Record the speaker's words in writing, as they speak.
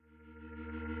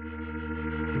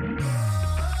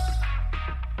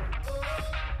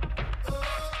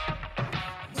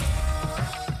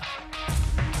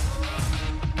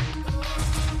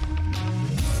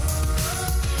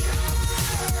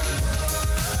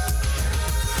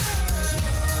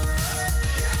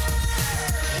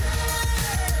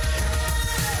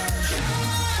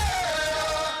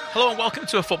Hello and welcome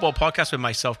to a football podcast with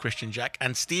myself, Christian Jack,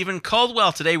 and Stephen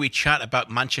Caldwell. Today we chat about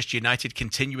Manchester United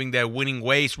continuing their winning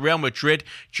ways, Real Madrid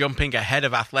jumping ahead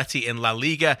of Atleti in La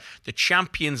Liga, the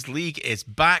Champions League is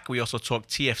back. We also talk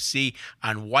TFC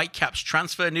and Whitecaps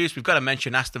transfer news. We've got to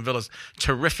mention Aston Villa's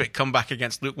terrific comeback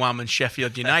against Luke Wildman's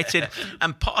Sheffield United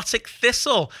and Partick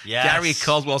Thistle. Yes. Gary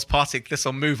Caldwell's Partick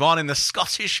Thistle move on in the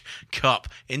Scottish Cup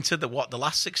into the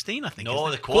last 16, I think. No,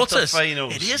 the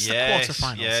quarterfinals. It is the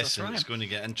quarterfinals. Yes, right. It's going to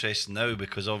get interesting now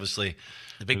because obviously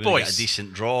the big boys get a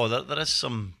decent draw. There is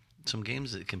some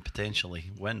games that can potentially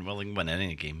win. Well, they can win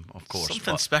any game, of course.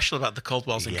 Something special about the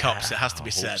Caldwells in Cups, it has to be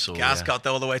said. So, Gaz got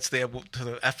all the way to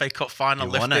the FA Cup final,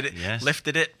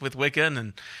 lifted it with Wigan,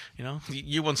 and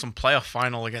you won some playoff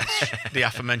final against the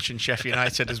aforementioned Sheffield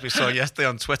United, as we saw yesterday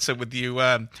on Twitter with you.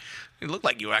 It looked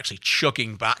like you were actually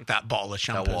chugging back that bottle of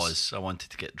champers. I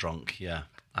wanted to get drunk,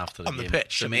 after the on game. The pitch.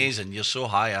 It's amazing. You're so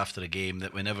high after a game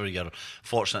that whenever you're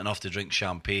fortunate enough to drink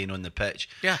champagne on the pitch,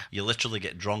 you literally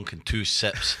get drunk in 2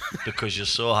 sips because you're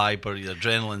so high, but your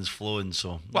adrenaline's flowing.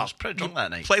 So I was pretty drunk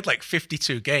that night. Played like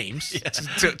 52 games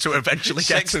to eventually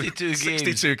get to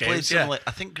 62 games. I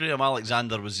think Graham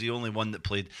Alexander was the only one that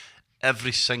played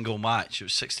every single match. It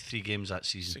was 63 games that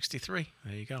season. 63.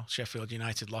 There you go. Sheffield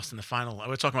United lost in the final.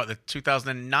 We're talking about the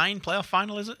 2009 playoff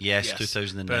final, is it? Yes.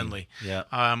 2009. Burnley.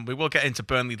 Yeah. We will get into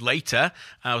Burnley later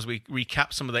as we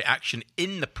recap some of the action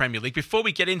in the Premier League. Before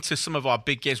we get into some of our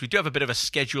big games, we do have a bit of a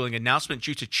scheduling announcement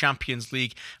due to Champions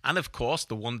League and, of course,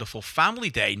 the wonderful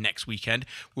Family Day next weekend.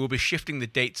 We'll be shifting the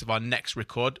dates of our next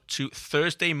record to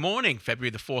Thursday morning, February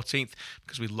the 14th,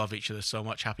 because we love each other so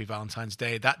much. Happy Valentine's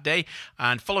Day that day.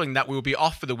 And following that, we will be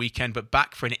off for the weekend, but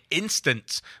back for an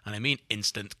instant, and I mean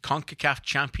instant, CONCACAF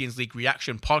Champions League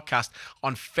reaction podcast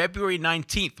on February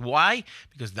 19th. Why?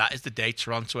 Because that is the day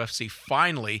Toronto FC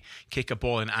finally kick a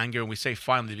ball in anger, and we say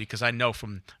finally because I know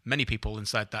from many people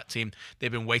inside that team, they've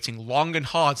been waiting long and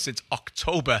hard since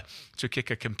October to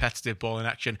kick a competitive ball in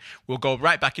action. We'll go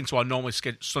right back into our normal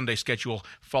Sunday schedule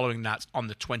following that on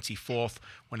the 24th,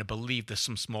 when I believe there's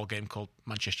some small game called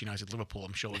Manchester United-Liverpool.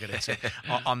 I'm sure we'll get into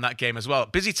on that game as well.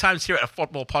 Busy times here at a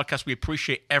football podcast. We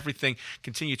appreciate everything.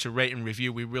 Continue to rate and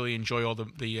review. We really enjoy all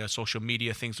the social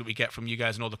media things that we get from you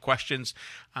guys and all the questions.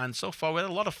 And so far, we had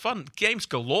a lot of fun. Games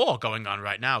galore going on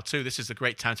right now, too. This is a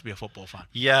great time to be a football fan.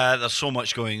 Yeah, there's so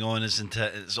much going on, isn't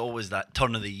it? It's always that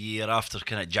turn of the year after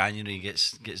kind of January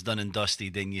gets done and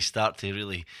dusted, then you start to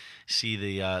really see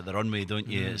the runway, don't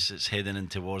you? It's heading in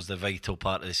towards the vital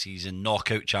part of the season.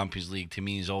 Knockout Champions League to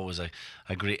me is always a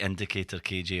great indicator,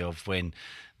 KJ, of when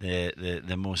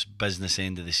the most business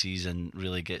end of the season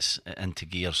really gets into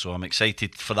gear. So I'm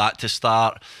excited for that to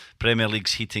start. Premier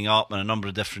League's heating up in a number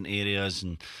of different areas,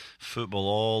 and football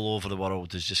all over the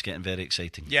world is just getting very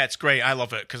exciting. Yeah, it's great. I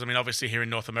love it because, obviously here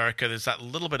in North America, there's that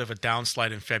little bit of a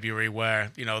downslide in February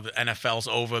where, the NFL's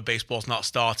over, baseball's not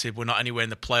started, we're not anywhere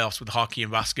in the playoffs with hockey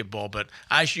and basketball, but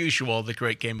as usual, the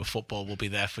great game of football will be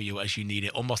there for you as you need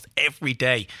it almost every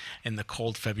day in the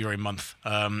cold February month.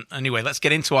 Anyway, let's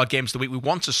get into our games of the week. We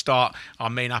want to start, our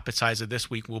main appetizer this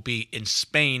week will be in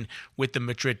Spain with the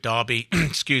Madrid derby.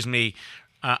 Excuse me.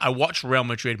 I watched Real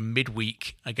Madrid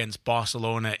midweek against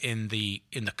Barcelona in the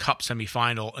Cup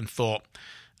semi-final and thought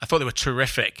they were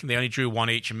terrific. They only drew 1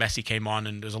 each and Messi came on,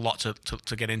 and there's a lot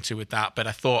to get into with that. But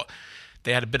I thought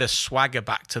they had a bit of swagger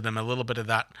back to them, a little bit of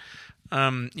that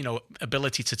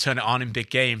ability to turn it on in big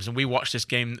games. And we watched this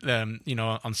game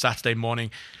on Saturday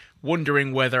morning,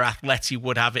 wondering whether Atleti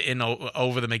would have it in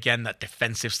over them again, that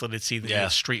defensive solidity, the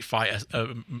street fighter,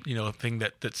 thing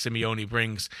that Simeone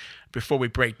brings. Before we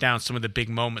break down some of the big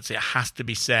moments, it has to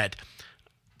be said,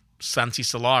 Santi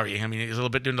Solari, he's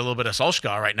doing a little bit of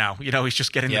Solskjaer right now. He's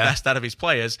just getting the best out of his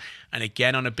players. And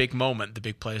again, on a big moment, the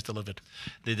big players delivered.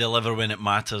 They deliver when it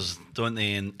matters, don't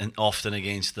they? And often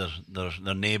against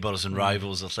their neighbours and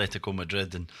rivals, Atletico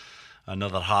Madrid, and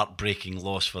another heartbreaking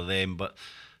loss for them. But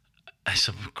it's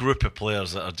a group of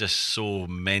players that are just so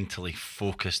mentally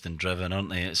focused and driven,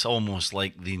 aren't they? It's almost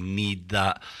like they need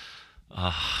that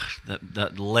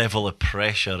level of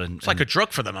pressure, and it's like a drug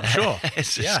for them, I'm sure.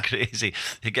 It's just crazy.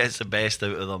 It gets the best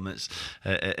out of them.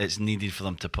 It's needed for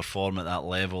them to perform at that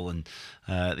level, and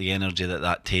the energy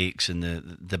that takes, and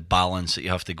the balance that you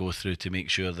have to go through to make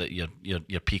sure that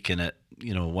you're peaking at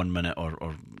 1 minute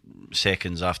or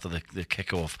seconds after the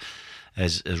kickoff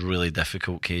is really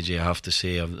difficult, KJ. I have to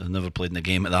say, I've never played in a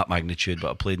game at that magnitude,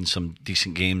 but I've played in some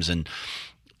decent games, and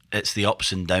it's the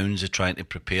ups and downs of trying to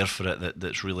prepare for it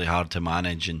that's really hard to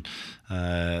manage, and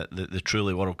the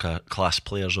truly world class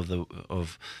players of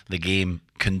the game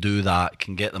can do that,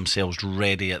 can get themselves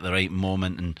ready at the right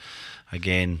moment. And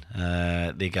again,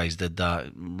 they guys did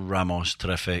that. Ramos,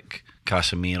 terrific.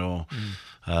 Casemiro,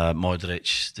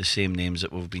 Modric, the same names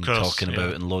that we've been talking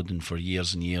about and loading for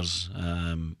years and years,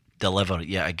 deliver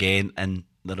yet again, and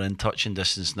they're in touching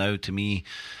distance now. To me,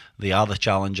 they are the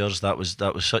challengers. That was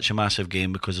such a massive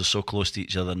game because they're so close to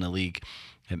each other in the league.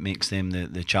 It makes them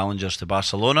the challengers to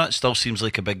Barcelona. It still seems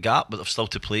like a big gap, but they've still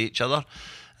to play each other, and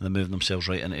they're moving themselves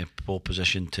right into pole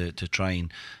position to try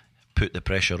and put the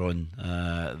pressure on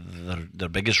their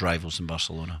biggest rivals in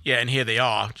Barcelona. Yeah, and here they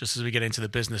are, just as we get into the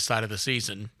business side of the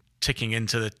season, ticking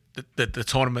into the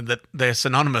tournament that they're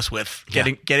synonymous with,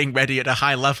 getting ready at a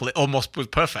high level. It almost was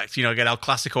perfect. You know, get El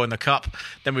Clasico in the Cup,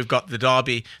 then we've got the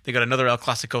Derby, they got another El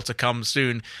Clasico to come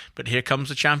soon, but here comes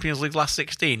the Champions League last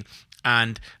 16.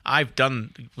 And I've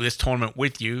done this tournament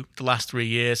with you the last 3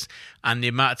 years, and the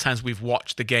amount of times we've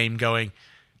watched the game going,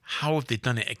 how have they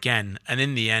done it again? And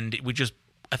in the end,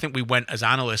 I think we went as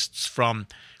analysts from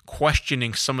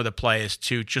questioning some of the players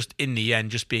to just in the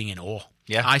end just being in awe.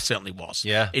 Yeah, I certainly was.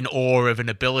 Yeah, in awe of an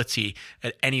ability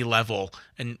at any level,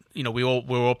 and you know we're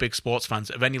all big sports fans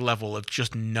of any level of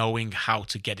just knowing how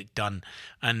to get it done,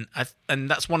 and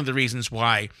that's one of the reasons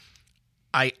why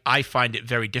I find it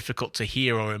very difficult to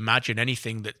hear or imagine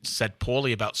anything that's said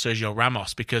poorly about Sergio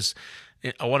Ramos, because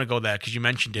I want to go there because you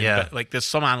mentioned him, but like there's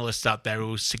some analysts out there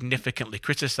who significantly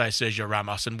criticize Sergio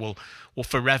Ramos and will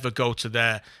forever go to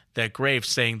their grave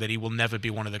saying that he will never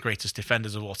be one of the greatest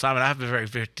defenders of all time. And I have a very,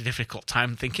 very difficult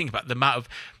time thinking about the amount of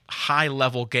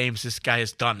high-level games this guy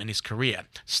has done in his career,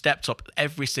 stepped up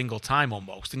every single time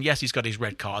almost. And yes, he's got his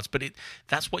red cards, but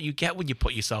that's what you get when you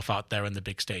put yourself out there on the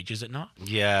big stage, is it not?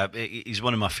 Yeah, he's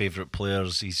one of my favourite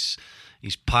players. He's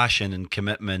passion and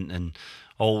commitment and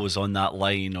always on that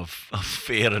line of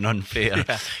fair and unfair.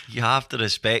 Yeah. You have to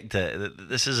respect it.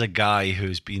 This is a guy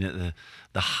who's been at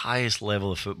the highest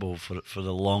level of football for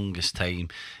the longest time.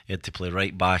 He had to play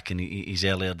right back in his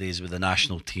earlier days with the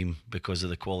national team because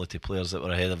of the quality players that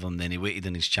were ahead of him. Then he waited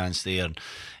in his chance there, and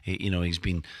he's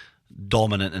been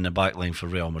dominant in the backline for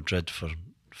Real Madrid for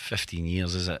 15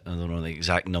 years, is it? I don't know the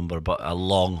exact number, but a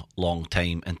long, long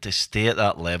time. And to stay at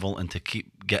that level and to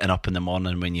keep getting up in the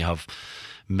morning when you have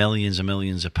millions and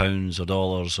millions of pounds or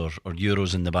dollars or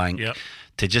euros in the bank,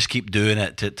 to just keep doing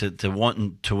it, to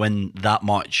wanting to win that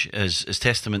much is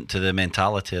testament to the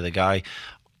mentality of the guy.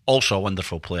 Also a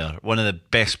wonderful player, one of the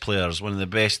best players, one of the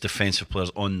best defensive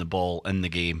players on the ball in the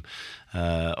game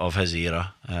of his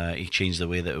era. He changed the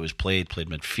way that it was played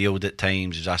midfield at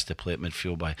times. He was asked to play at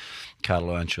midfield by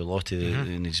Carlo Ancelotti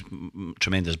in his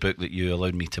tremendous book that you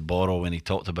allowed me to borrow, when he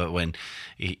talked about when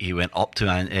he went up to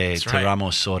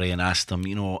Ramos, and asked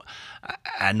him,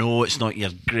 I know it's not your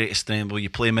greatest strength, will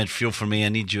you play midfield for me? I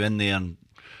need you in there. And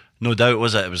no doubt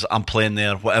was it was, I'm playing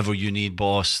there, whatever you need,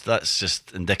 boss. That's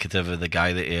just indicative of the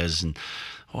guy that he is. And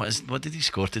what did he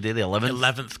score today? The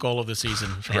 11th goal of the season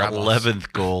for Ramos.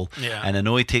 11th goal. Yeah. And I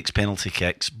know he takes penalty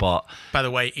kicks, but by the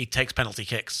way, he takes penalty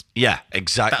kicks. Yeah,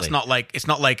 exactly. It's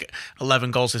not like 11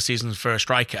 goals this season for a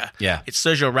striker. Yeah. It's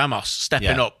Sergio Ramos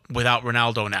stepping up without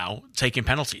Ronaldo now, taking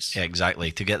penalties. Yeah,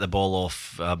 exactly. To get the ball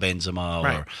off Benzema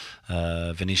or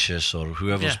Vinícius or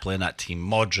whoever's playing that team,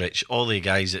 Modric, all the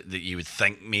guys that you would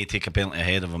think may take a penalty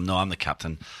ahead of him. No, I'm the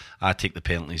captain. I take the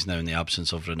penalties now in the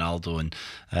absence of Ronaldo, and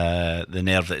the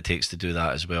nerve that it takes to do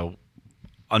that as well.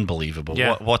 Unbelievable.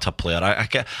 Yeah. What a player.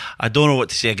 I don't know what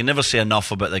to say. I can never say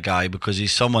enough about the guy, because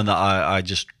he's someone that I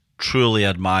just truly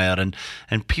admire,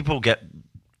 and people get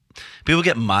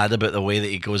mad about the way that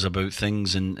he goes about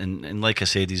things, and like I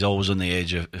said, he's always on the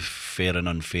edge of fair and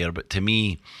unfair, but to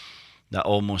me that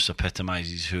almost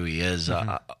epitomises who he is.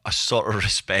 I sort of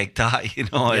respect that,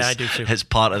 I do too. It's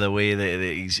part of the way that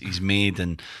he's made,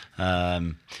 and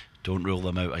don't rule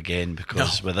them out again,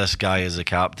 because with this guy as the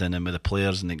captain and with the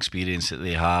players and the experience that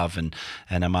they have, and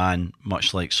a man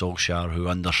much like Solskjaer who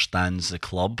understands the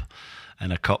club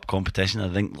in a cup competition, I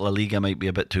think La Liga might be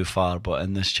a bit too far, but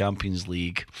in this Champions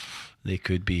League they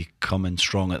could be coming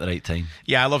strong at the right time.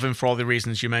 Yeah, I love him for all the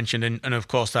reasons you mentioned, and of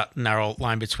course that narrow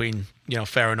line between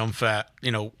fair and unfair.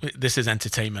 This is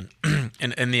entertainment.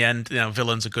 In the end,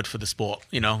 villains are good for the sport.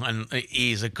 And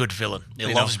he's a good villain.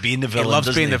 He loves being the villain. He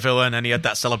loves being the villain, and he had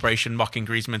that celebration mocking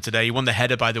Griezmann today. He won the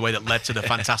header, by the way, that led to the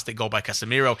fantastic goal by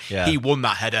Casemiro. Yeah. He won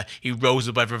that header. He rose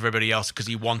above everybody else because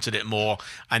he wanted it more,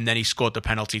 and then he scored the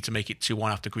penalty to make it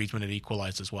 2-1 after Griezmann had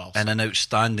equalised as well. And an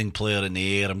outstanding player in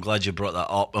the air. I'm glad you brought that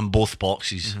up. In both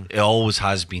boxes, it always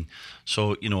has been.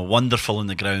 So wonderful in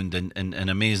the ground and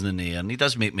amazing in the air. And he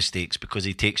does make mistakes, because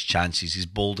he takes chances. He's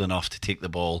bold enough to take the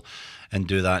ball and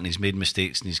do that, and he's made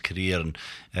mistakes in his career, and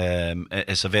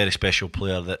it's a very special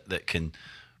player that can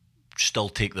still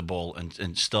take the ball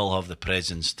and still have the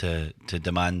presence to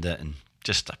demand it, and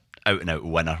just a out-and-out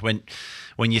winner.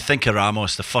 When you think of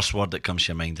Ramos, the first word that comes to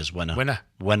your mind is winner.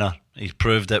 Winner. He's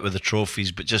proved it with the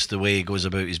trophies, but just the way he goes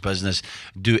about his business,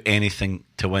 do anything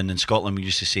to win. In Scotland, we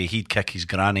used to say he'd kick his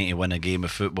granny to win a game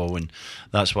of football, and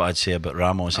that's what I'd say about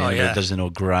Ramos. Anybody who doesn't know,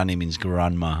 granny means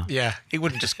grandma. Yeah, he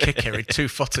wouldn't just kick her, he'd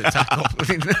two-footed tackle.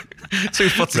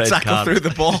 Two-footed Red tackle card. through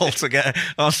the ball to get...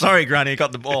 Oh, sorry, granny,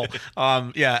 got the ball.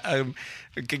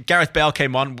 Gareth Bale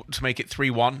came on to make it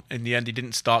 3-1. In the end, he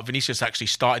didn't start. Vinícius actually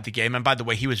started the game, and by the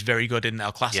way, he was very good in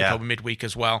El Clasico midweek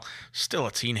as well. Still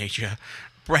a teenager,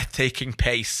 breathtaking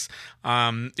pace.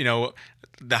 The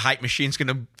hype machine's going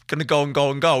to go and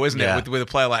go and go, isn't it? With a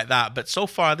player like that. But so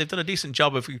far, they've done a decent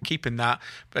job of keeping that.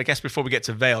 But I guess before we get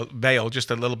to Bale,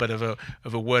 just a little bit of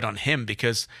a word on him,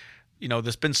 because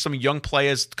there's been some young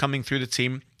players coming through the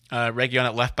team. Region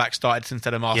at left back started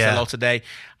instead of Marcello today.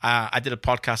 I did a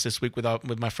podcast this week with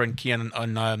my friend Kian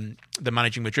on the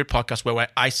Managing Madrid podcast, where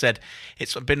I said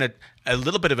it's been a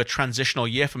little bit of a transitional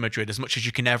year for Madrid, as much as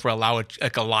you can ever allow a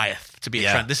Goliath to be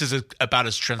a trend. This is about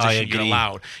as transition you're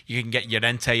allowed. You can get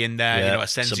Llorente in there,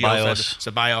 Asensio,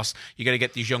 Ceballos. You got to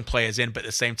get these young players in, but at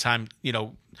the same time,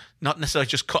 not necessarily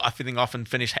just cut everything off and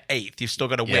finish 8th. You've still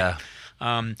got to win.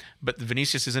 But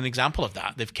Vinícius is an example of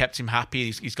that. They've kept him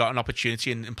happy. He's got an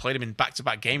opportunity and played him in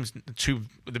back-to-back games, 2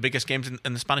 of the biggest games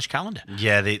in the Spanish calendar.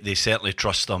 Yeah, they certainly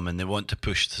trust him, and they want to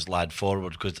push this lad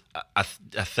forward, because I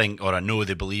think, or I know,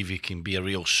 they believe he can be a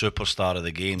real superstar of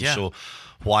the game. So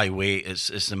why wait?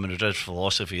 It's the Madrid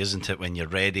philosophy, isn't it? When you're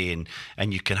ready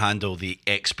and you can handle the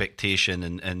expectation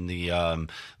and the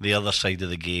other side of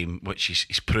the game, which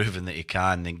he's proven that he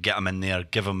can, then get him in there,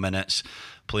 give him minutes.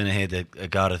 Playing ahead of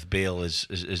Gareth Bale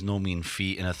is no mean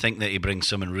feat, and I think that he brings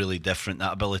something really different,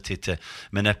 that ability to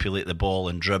manipulate the ball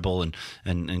and dribble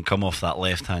and come off that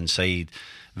left-hand side.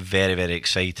 Very, very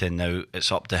exciting. Now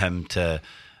it's up to him to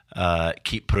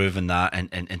keep proving that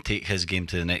and take his game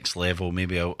to the next level.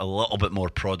 Maybe a little bit more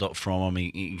product from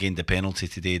him. He gained the penalty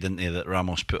today, didn't he, that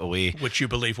Ramos put away, which you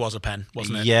believe was a pen,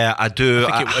 wasn't it? Yeah, I do.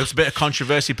 I think it was a bit of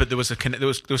controversy, but there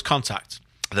was contact.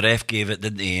 The ref gave it,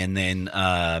 didn't he? And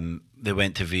then they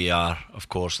went to VAR, of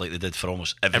course, like they did for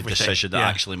almost every decision that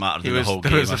actually mattered in the whole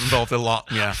game. He was involved a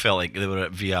lot. I felt like they were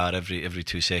at VAR every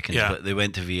 2 seconds, but they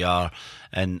went to VAR,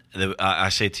 and I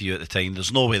said to you at the time,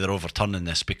 there's no way they're overturning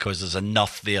this, because there's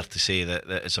enough there to say that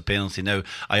it's a penalty. Now,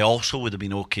 I also would have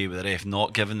been okay with the ref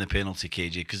not giving the penalty,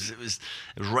 KJ, because it was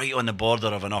right on the border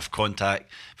of enough contact.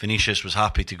 Vinícius was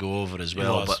happy to go over as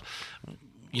well, but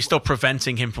you're still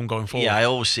preventing him from going forward. Yeah, I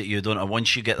always say to you, don't.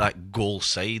 Once you get that goal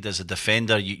side as a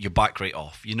defender, you back right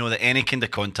off. You know that any kind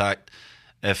of contact,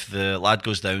 if the lad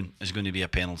goes down, is going to be a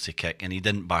penalty kick. And he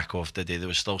didn't back off, did he? There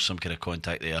was still some kind of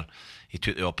contact there. He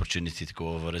took the opportunity to go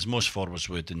over, as most forwards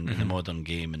would in the modern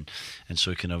game, and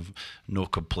so he can have no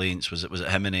complaints. Was it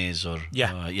Jimenez or so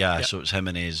it was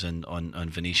Jimenez and on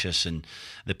Vinícius, and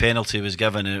the penalty was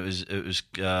given.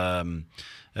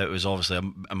 It was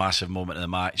obviously a massive moment in the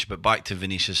match. But back to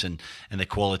Vinícius and the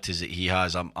qualities that he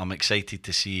has, I'm excited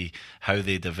to see how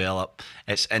they develop.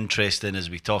 It's interesting as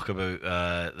we talk about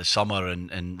the summer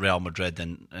in Real Madrid,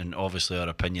 and obviously our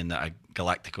opinion that a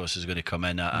Galacticos is going to come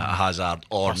in at Hazard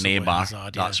or possibly Neymar.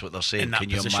 Hazard, That's what they're saying. Can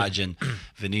you imagine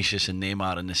Vinícius and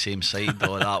Neymar in the same side?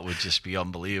 Oh, that would just be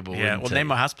unbelievable. Yeah, well,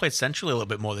 Neymar has played centrally a little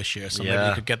bit more this year, so maybe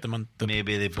you could get them on the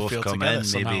maybe they both come in.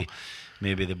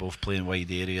 Maybe they both play in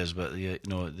wide areas, but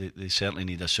they certainly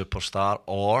need a superstar.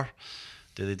 Or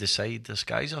do they decide this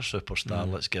guy's our superstar?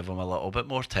 Let's give him a little bit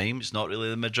more time. It's not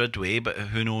really the Madrid way, but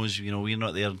who knows? We're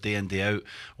not there day in, day out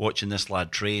watching this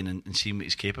lad train and seeing what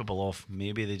he's capable of.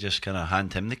 Maybe they just kind of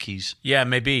hand him the keys. Yeah,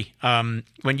 maybe.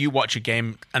 When you watch a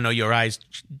game, I know your eyes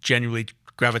generally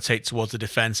gravitate towards the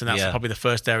defence, and that's probably the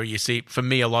first area you see. For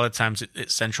me, a lot of times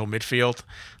it's central midfield.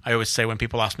 I always say when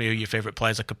people ask me who your favourite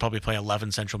players, I could probably play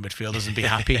 11 central midfielders and be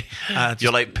happy.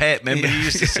 You're like Pep, remember you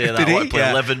used to say that? I want to play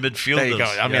 11 midfielders. There you go.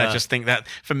 I mean, I just think that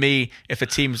for me, if a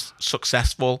team's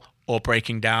successful or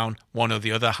breaking down, one or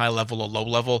the other, high level or low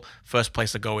level, first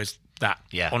place to go is that.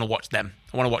 I want to watch them.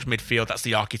 I want to watch midfield. That's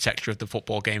the architecture of the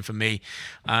football game for me.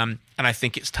 And I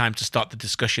think it's time to start the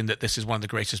discussion that this is one of the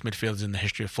greatest midfielders in the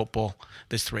history of football.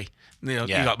 There's 3. You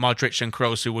got Modric and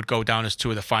Kroos, who would go down as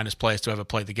 2 of the finest players to ever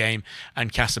play the game,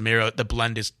 and Casemiro. The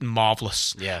blend is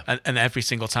marvellous. And every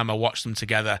single time I watch them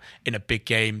together in a big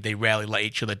game, they rarely let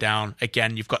each other down.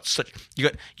 Again, you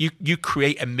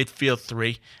create a midfield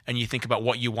 3, and you think about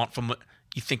what you want from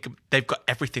you think they've got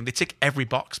everything. They tick every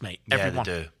box, mate. Everyone.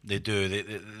 Yeah, they do.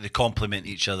 They complement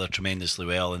each other tremendously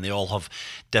well, and they all have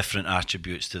different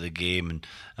attributes to the game. And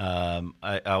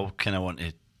I kind of want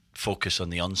to focus on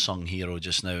the unsung hero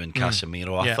just now in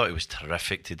Casemiro. I thought he was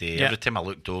terrific today. Every time I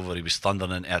looked over, he was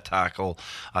thundering into a tackle.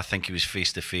 I think he was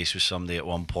face to face with somebody at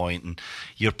one point. And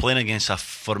you're playing against a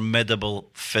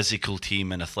formidable physical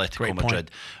team in Atletico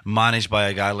Madrid, managed by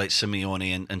a guy like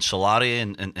Simeone and Solari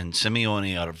and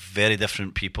Simeone are very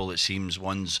different people. It seems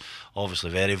one's obviously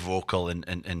very vocal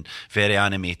and very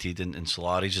animated, and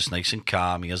Solari's just nice and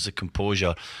calm. He has the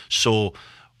composure. So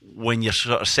when you're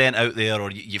sort of sent out there, or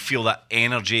you feel that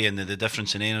energy and the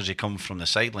difference in energy coming from the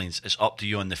sidelines, it's up to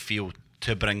you on the field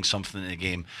to bring something to the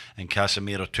game. And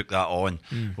Casemiro took that on.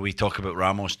 We talk about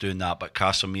Ramos doing that, but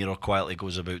Casemiro quietly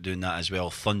goes about doing that as well.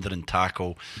 Thundering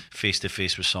tackle face to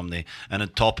face with somebody, and on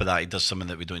top of that, he does something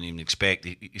that we don't even expect.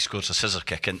 He scores a scissor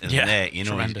kick into the net. You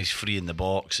know, he's free in the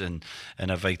box and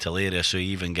in a vital area, so he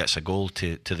even gets a goal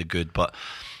to the good. But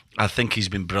I think he's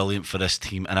been brilliant for this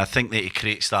team, and I think that he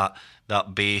creates that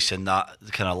base and that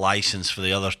kind of license for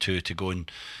the other two to go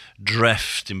and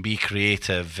drift and be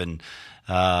creative and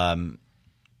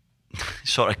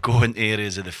sort of go into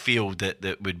areas of the field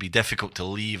that would be difficult to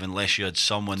leave unless you had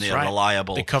someone there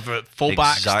reliable. They cover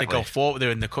full-backs, they go forward,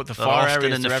 they're in the far areas. They're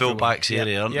often in the full-backs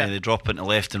area, aren't they? They drop into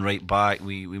left and right back.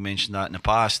 We mentioned that in the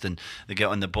past, and they get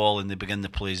on the ball and they begin the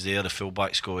plays there. The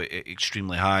full-backs go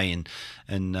extremely high,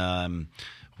 and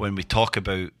when we talk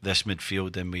about this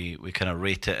midfield and we kind of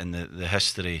rate it in the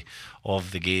history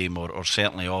of the game, or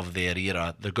certainly of their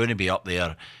era, they're going to be up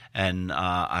there. And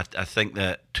I think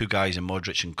that two guys in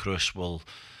Modric and Kroos will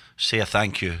say a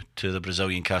thank you to the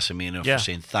Brazilian Casemiro for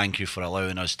saying thank you for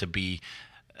allowing us to be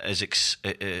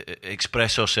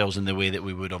express ourselves in the way that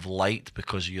we would have liked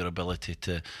because of your ability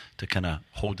to kind of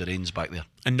hold the reins back there.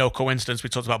 And no coincidence, we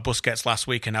talked about Busquets last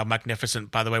week and how magnificent,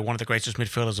 by the way, one of the greatest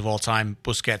midfielders of all time,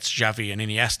 Busquets, Xavi and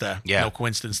Iniesta. No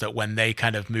coincidence that when they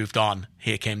kind of moved on,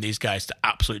 here came these guys to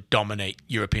absolutely dominate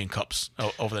European Cups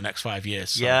over the next 5 years.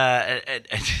 So. Yeah,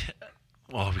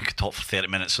 well, we could talk for 30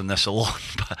 minutes on this alone,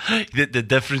 but the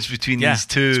difference between these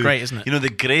two, it's great, isn't it? You know, the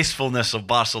gracefulness of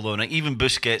Barcelona, even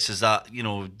Busquets is that, you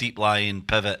know, deep lying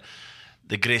pivot.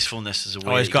 The gracefulness is a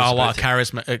way. He's got a lot of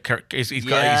charisma. He's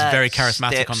very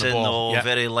charismatic on the ball.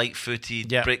 Very light-footed,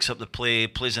 breaks up the play,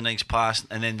 plays a nice pass,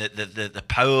 and then the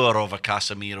power of a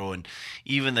Casemiro and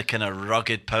even the kind of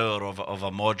rugged power of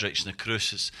a Modric and a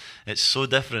Kroos. It's so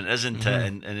different, isn't it?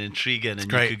 And intriguing, and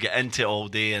you could get into it all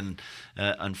day. And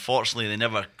unfortunately, they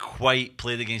never quite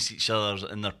played against each other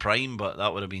in their prime, but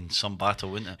that would have been some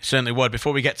battle, wouldn't it? Certainly would.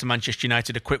 Before we get to Manchester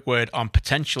United, a quick word on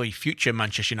potentially future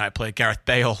Manchester United player Gareth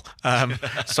Bale.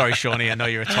 Sorry, Shawnee, I know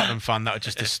you're a Tottenham fan. That would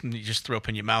you just threw up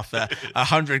in your mouth there.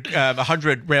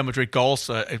 100 Real Madrid goals,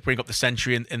 bring up the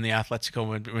century in the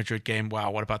Atletico Madrid game.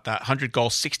 Wow, what about that? 100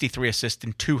 goals, 63 assists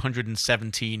in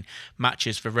 217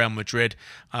 matches for Real Madrid.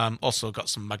 Also got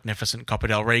some magnificent Copa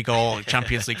del Rey goal,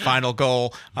 Champions League final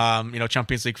goal.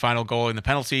 Champions League final goal in the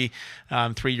penalty,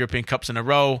 3 European Cups in a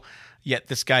row. Yet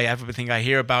this guy, everything I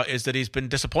hear about is that he's been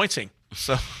disappointing.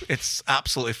 So it's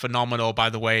absolutely phenomenal, by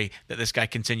the way, that this guy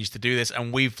continues to do this.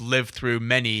 And we've lived through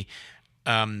many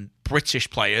British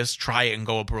players try and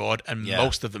go abroad, and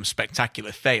most of them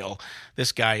spectacular fail.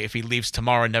 This guy, if he leaves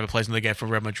tomorrow and never plays another game for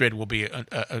Real Madrid, will be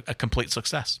a complete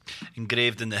success.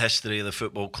 Engraved in the history of the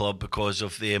football club because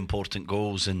of the important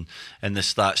goals, and the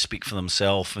stats speak for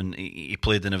themselves. And he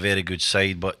played in a very good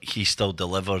side, but he still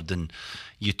delivered. And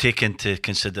you take into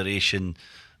consideration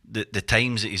the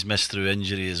times that he's missed through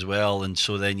injury as well, and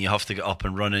so then you have to get up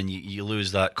and running. You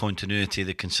lose that continuity,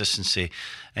 the consistency,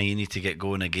 and you need to get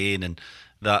going again. And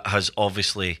that has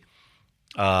obviously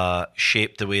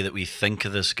shaped the way that we think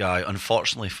of this guy,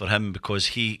 unfortunately for him, because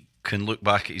he can look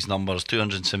back at his numbers,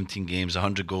 217 games,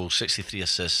 100 goals, 63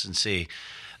 assists, and say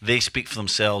they speak for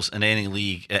themselves in any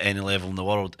league at any level in the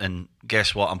world. And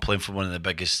guess what? I'm playing for one of the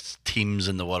biggest teams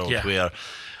in the world where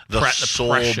there's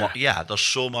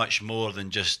so much more than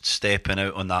just stepping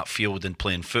out on that field and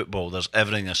playing football. There's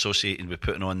everything associated with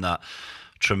putting on that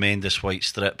tremendous white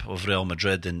strip of Real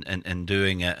Madrid and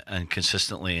doing it and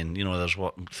consistently. And there's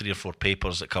 3 or 4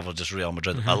 papers that cover just Real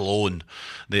Madrid alone.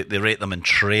 They rate them in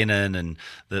training, and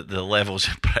the levels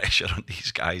of pressure on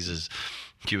these guys is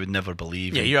you would never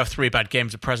believe. Yeah, you have 3 bad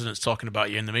games, the president's talking about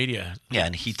you in the media. Yeah,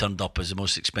 and he turned up as the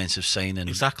most expensive signing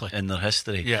in their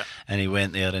history. Yeah. And he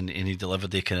went there and he delivered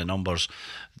the kind of numbers.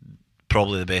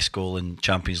 Probably the best goal in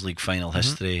Champions League final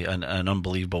history, and an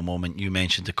unbelievable moment. You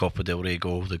mentioned the Copa del Rey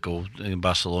goal, the goal in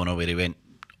Barcelona where he went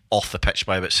off the pitch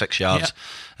by about 6 yards,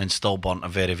 and still burnt a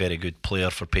very, very good player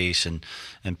for pace and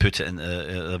put it in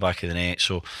the back of the net.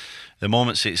 So the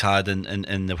moments he's had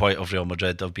in the white of Real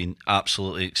Madrid have been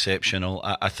absolutely exceptional.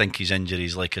 I think his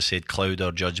injuries, like I said, cloud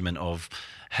our judgment of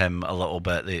him a little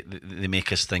bit. They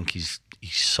make us think he's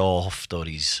soft, or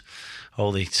he's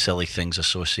all the silly things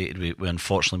associated with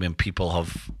unfortunately, when people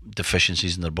have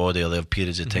deficiencies in their body or they have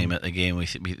periods of time at the game, we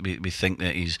think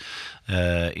that he's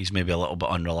maybe a little bit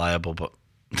unreliable, but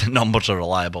the numbers are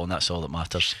reliable, and that's all that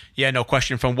matters. Yeah, no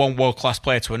question. From one world-class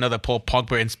player to another, Paul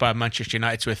Pogba inspired Manchester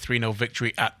United to a 3-0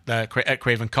 victory at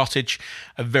Craven Cottage.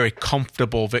 A very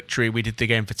comfortable victory. We did the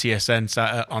game for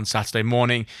TSN on Saturday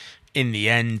morning. In the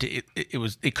end,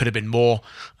 it could have been more,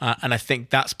 and I think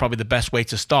that's probably the best way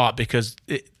to start, because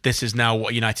this is now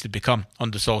what United have become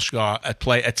under Solskjaer,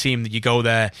 a team that you go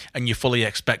there and you fully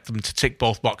expect them to tick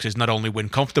both boxes, not only win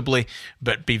comfortably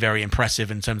but be very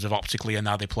impressive in terms of optically and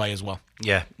how they play as well.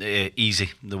 Yeah,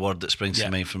 easy, the word that springs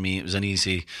to mind for me. It was an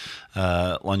easy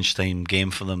lunchtime game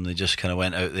for them. They just kind of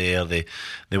went out there, they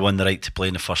won the right to play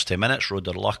in the first 10 minutes, rode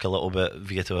their luck a little bit.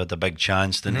 Vieto had a big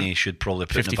chance, didn't he? Should probably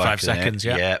put 55 in the back seconds,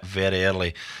 of the net. Very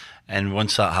early. And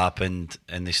once that happened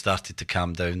and they started to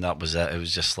calm down, that was it. It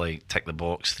was just like, tick the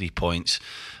box, 3 points,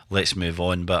 let's move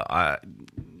on. But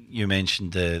you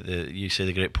mentioned you said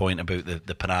a great point about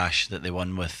the panache that they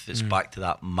won with. It's back to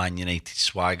that Man United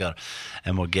swagger,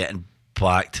 and we're getting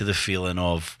back to the feeling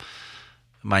of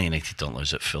Man United don't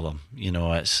lose at Fulham. You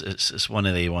know, it's one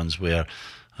of the ones where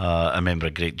I remember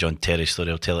a great John Terry story.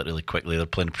 I'll tell it really quickly. They're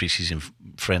playing a pre-season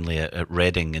friendly at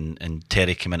Reading, and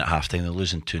Terry came in at half-time. They're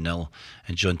losing 2-0,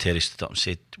 and John Terry stood up and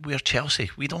said, "We're Chelsea.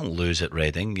 We don't lose at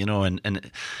Reading." You know,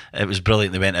 and it was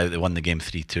brilliant. They went out, they won the game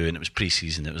 3-2, and it was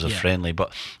pre-season. It was a friendly,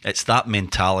 but it's that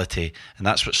mentality, and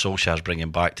that's what Solskjaer's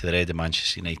bringing back to the Red of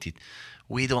Manchester United.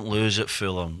 We don't lose at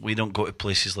Fulham. We don't go to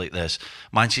places like this.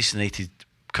 Manchester United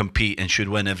compete and should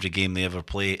win every game they ever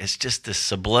play. It's just the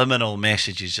subliminal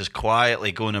messages just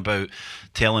quietly going about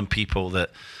telling people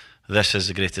that this is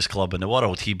the greatest club in the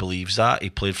world. He believes that. He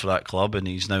played for that club, and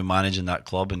he's now managing that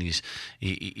club, and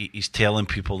he's telling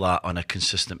people that on a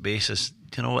consistent basis.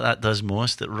 Do you know what that does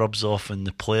most? It rubs off on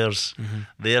the players.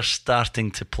 They're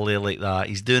starting to play like that.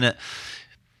 He's doing it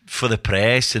for the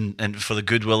press and for the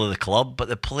goodwill of the club, but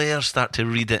the players start to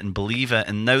read it and believe it,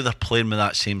 and now they're playing with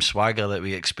that same swagger that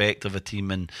we expect of a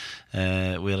team and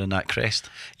wearing that crest.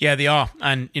 Yeah, they are.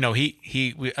 And you know, I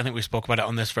think we spoke about it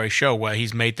on this very show, where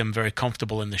he's made them very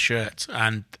comfortable in the shirt,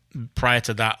 and prior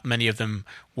to that many of them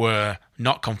were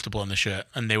not comfortable in the shirt,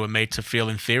 and they were made to feel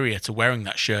inferior to wearing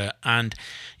that shirt. And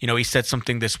you know, he said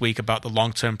something this week about the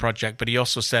long-term project, but he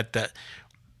also said that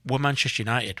we're Manchester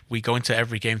United. We go into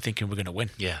every game thinking we're going to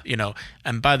win. Yeah. You know,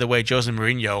 and by the way, Jose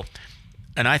Mourinho,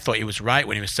 and I thought he was right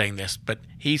when he was saying this, but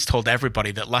he's told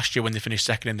everybody that last year when they finished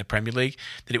second in the Premier League,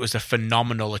 that it was a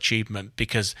phenomenal achievement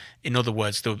because, in other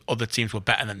words, the other teams were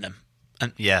better than them.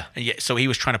 And so he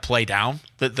was trying to play down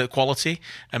the quality,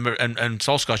 and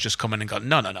Solskjaer's just come in and gone,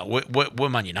 no, we're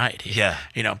Man United here. Yeah.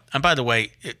 You know, and by the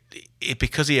way,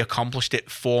 because he accomplished it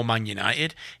for Man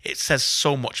United, it says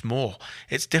so much more.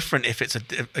 It's different if it's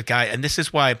a guy, and this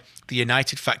is why the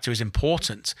United factor is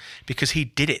important, because he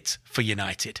did it for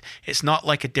United. It's not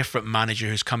like a different manager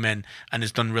who's come in and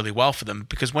has done really well for them,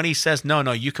 because when he says, no,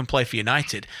 you can play for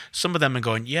United, some of them are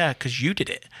going, yeah, because you did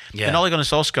it. Yeah. And Ole Gunnar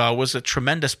Solskjaer was a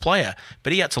tremendous player,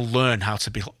 but he had to learn how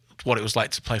to be what it was like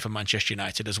to play for Manchester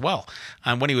United as well.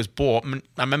 And when he was bought,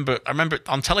 I remember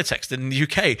on Teletext in the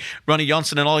UK, Ronnie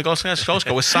Johnson and Ole Gunnar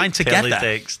Solskjaer were signed together.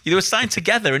 They were signed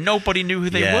together, and nobody knew who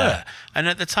they were. And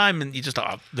at the time, and you just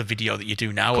have the video that you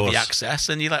do now of the access,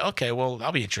 and you're like, okay, well,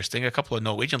 that'll be interesting. A couple of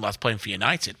Norwegian lads playing for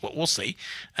United. Well, we'll see.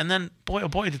 And then, boy, oh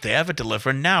boy, did they ever deliver.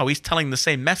 And now he's telling the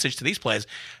same message to these players.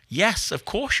 Yes, of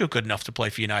course you're good enough to play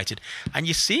for United. And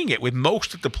you're seeing it with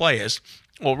most of the players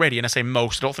already, and I say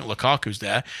most, I don't think Lukaku's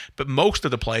there, but most of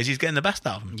the players, he's getting the best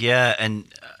out of them. Yeah, and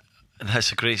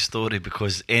that's a great story,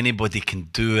 because anybody can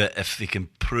do it if they can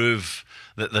prove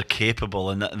that they're capable,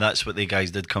 and that's what the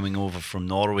guys did coming over from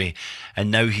Norway,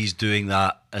 and now he's doing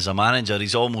that as a manager.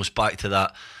 He's almost back to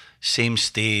that same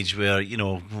stage where, you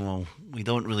know, well, we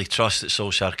don't really trust that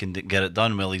Solskjaer can get it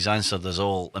done. Well, he's answered us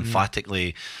all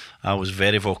emphatically. I was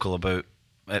very vocal about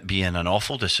it being an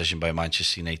awful decision by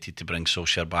Manchester United to bring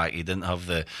Solskjaer back. He didn't have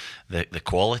the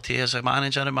quality as a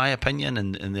manager, in my opinion,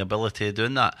 and the ability of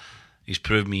doing that. He's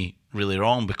proved me really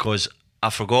wrong, because I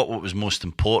forgot what was most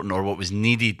important, or what was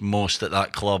needed most at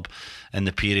that club in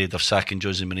the period of sacking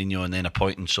Jose Mourinho and then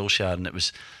appointing Solskjaer, and it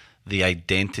was the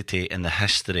identity and the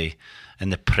history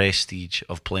and the prestige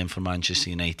of playing for Manchester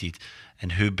United.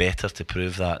 And who better to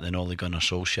prove that than Ole Gunnar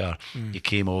Solskjaer? He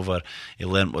came over, he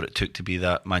learnt what it took to be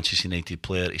that Manchester United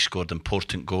player. He scored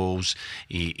important goals,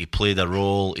 he played a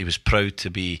role. He was proud to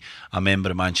be a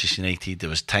member of Manchester United. There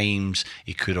was times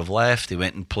he could have left. He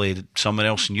went and played somewhere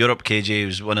else in Europe. KJ, he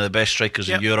was one of the best strikers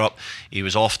in Europe. He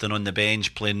was often on the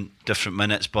bench playing different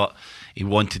minutes, but he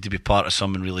wanted to be part of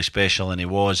something really special, and he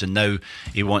was. And now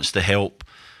he wants to help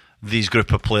these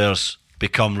group of players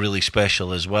become really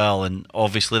special as well. And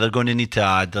obviously they're going to need to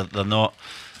add. They're not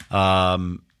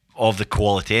of the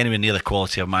quality, anywhere near the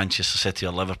quality of Manchester City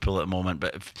or Liverpool at the moment.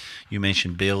 But if you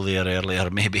mentioned Bale there earlier,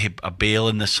 maybe a Bale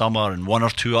in the summer and one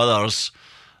or two others,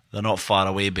 they're not far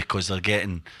away, because they're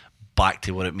getting back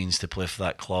to what it means to play for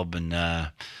that club. And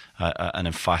an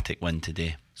emphatic win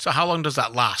today. So how long does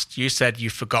that last? You said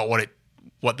you forgot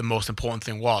what the most important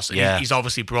thing was. And he's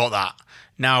obviously brought that.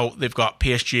 Now they've got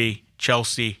PSG,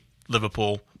 Chelsea,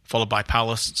 Liverpool, followed by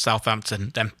Palace,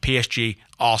 Southampton, then PSG,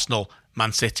 Arsenal,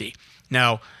 Man City.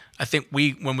 Now, I think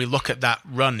when we look at that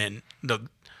run-in,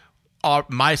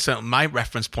 my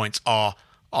reference points are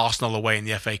Arsenal away in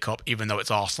the FA Cup, even though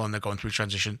it's Arsenal and they're going through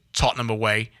transition. Tottenham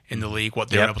away in the league, what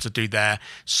they were able to do there.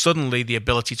 Suddenly, the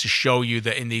ability to show you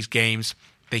that in these games,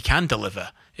 they can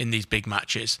deliver in these big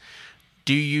matches.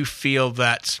 Do you feel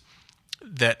that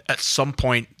at some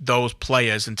point those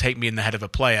players, and take me in the head of a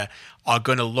player, are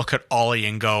going to look at Ollie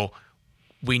and go,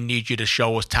 we need you to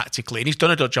show us tactically? And he's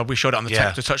done a good job. We showed it on the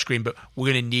touchscreen, but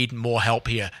we're going to need more help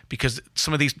here, because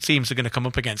some of these teams are going to come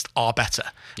up against are better.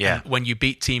 And when you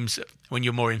beat teams, when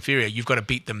you're more inferior, you've got to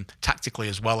beat them tactically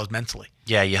as well as mentally.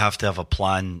 Yeah, you have to have a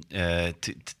plan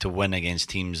to win against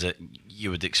teams that you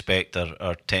would expect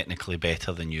are technically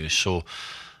better than you. So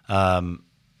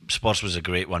Spurs was a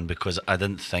great one, because I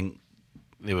didn't think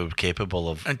they were capable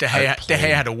of. And De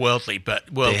Gea had a worldly.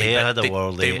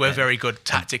 They were very good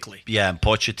tactically. And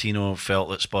Pochettino felt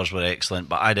that Spurs were excellent,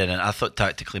 but I didn't. I thought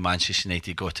tactically Manchester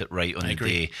United got it right on the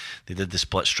day. They did the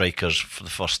split strikers for the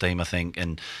first time, I think,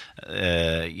 and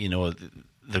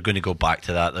they're going to go back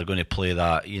to that. They're going to play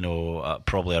that,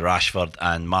 probably a Rashford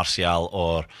and Marcel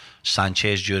or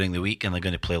Sanchez during the week, and they're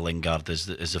going to play Lingard as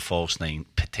the false nine,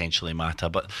 potentially Mata.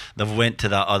 But they've went to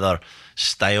that other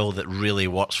style that really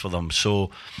works for them. So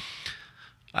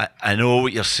I know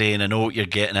what you're saying. I know what you're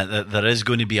getting at. There is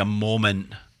going to be a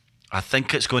moment. I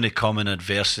think it's going to come in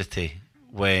adversity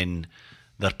when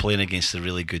they're playing against a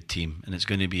really good team, and it's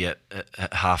going to be at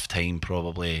half time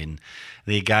probably, and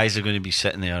the guys are going to be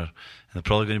sitting there, and they're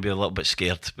probably going to be a little bit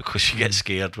scared, because you get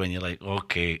scared when you're like,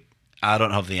 okay, I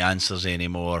don't have the answers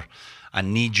anymore. I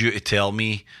need you to tell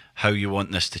me how you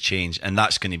want this to change. And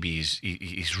that's going to be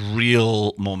his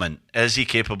real moment. Is he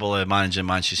capable of managing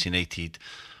Manchester United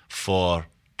for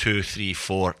 2, 3,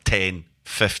 4, 10,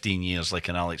 15 years like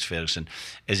an Alex Ferguson?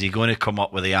 Is he going to come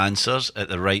up with the answers at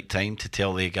the right time to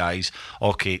tell the guys,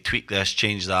 okay, tweak this,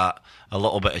 change that, a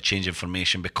little bit of change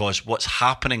information, because what's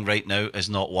happening right now is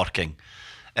not working.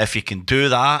 If he can do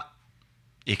that,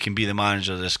 he can be the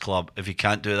manager of this club. If he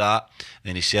can't do that,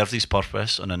 then he served his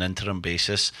purpose on an interim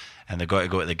basis, and they've got to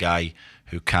go to the guy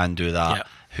who can do that,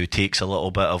 who takes a little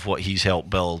bit of what he's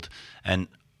helped build. And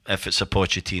if it's a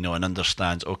Pochettino and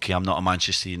understands, okay, I'm not a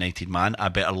Manchester United man, I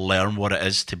better learn what it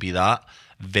is to be that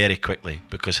very quickly,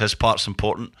 because his part's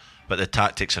important, but the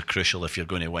tactics are crucial if you're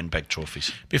going to win big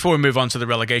trophies. Before we move on to the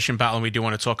relegation battle, and we do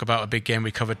want to talk about a big game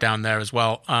we covered down there as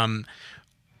well.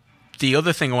 The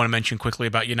other thing I want to mention quickly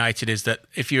about United is that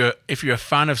if you're a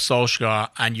fan of Solskjaer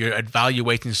and you're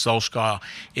evaluating Solskjaer,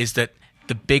 is that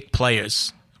the big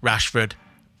players, Rashford,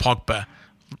 Pogba,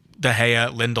 De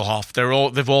Gea, Lindelof,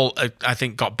 they've all I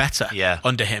think got better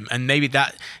under him, and maybe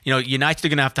that United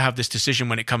are going to have this decision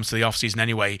when it comes to the off-season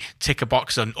anyway. Tick a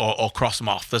box or cross them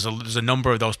off. There's a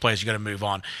number of those players you got to move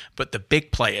on, but the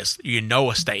big players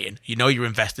are staying. You're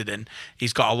invested in.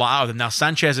 He's got a lot out of them now.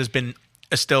 Sanchez has been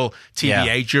still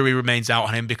TBA. Jury remains out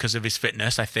on him because of his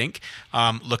fitness, I think.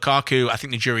 Lukaku, I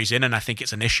think the jury's in, and I think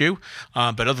it's an issue.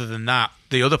 But other than that,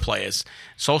 the other players,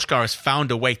 Solskjaer has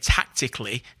found a way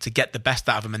tactically to get the best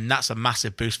out of him, and that's a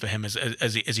massive boost for him as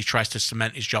he tries to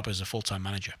cement his job as a full-time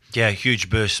manager. Yeah, huge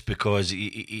boost, because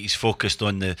he's focused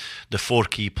on the 4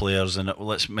 key players, and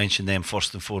let's mention them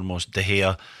first and foremost. De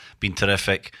Gea, been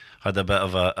terrific. Had a bit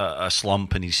of a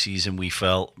slump in his season, we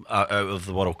felt, out of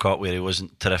the World Cup where he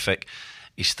wasn't terrific.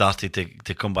 He started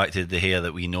to come back to the De Gea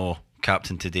that we know,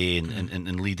 captain today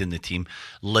and leading the team.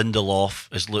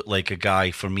 Lindelof has looked like a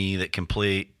guy for me that can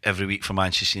play every week for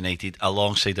Manchester United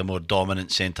alongside a more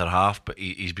dominant centre half, but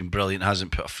he's been brilliant,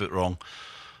 hasn't put a foot wrong.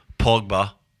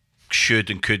 Pogba should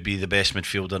and could be the best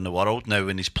midfielder in the world now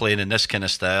when he's playing in this kind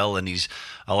of style, and he's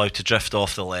allowed to drift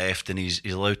off the left, and he's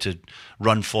allowed to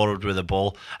run forward with the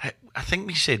ball. I think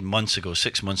we said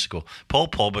 6 months ago, Paul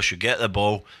Pogba should get the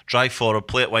ball, drive forward,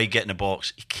 play it wide, get in the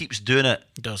box. He keeps doing it.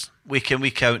 He does. Week in,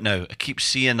 week out now. I keep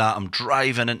seeing that. I'm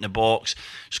driving into the box.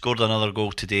 Scored another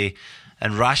goal today.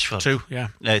 And Rashford. Two,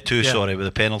 with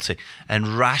a penalty. And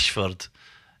Rashford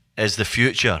is the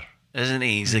future, isn't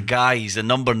he? He's the guy. He's the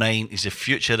number 9. He's the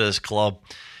future of his club.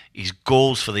 His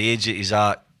goals for the age that he's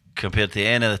at compared to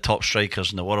any of the top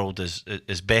strikers in the world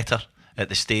is better at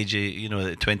the stage of,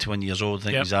 at 21 years old, I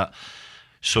think he's at.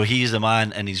 So he's the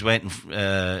man, and he's went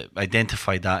and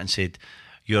identified that and said,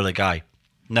 you're the guy.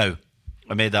 Now,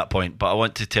 I made that point, but I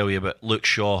want to tell you about Luke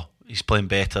Shaw. He's playing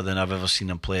better than I've ever seen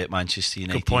him play at Manchester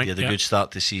United. He had a good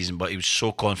start to the season, but he was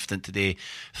so confident today.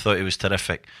 Thought he was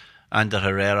terrific. Ander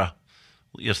Herrera,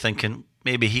 you're thinking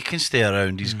maybe he can stay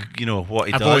around. He's what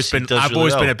he does. I've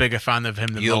always been a bigger fan of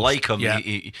him than you most. Like him. Yeah.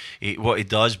 He what he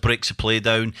does, breaks the play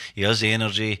down. He has the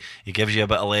energy. He gives you a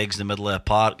bit of legs in the middle of the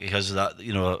park. He has that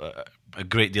a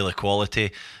great deal of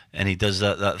quality, and he does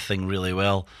that thing really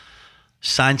well.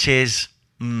 Sanchez.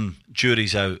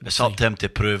 Jury's out. It's up to him to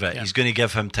prove it. He's going to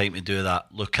give him time to do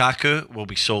that. Lukaku will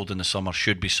be sold in the summer,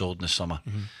 should be sold in the summer.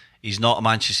 He's not a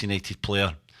Manchester United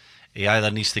player. He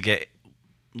either needs to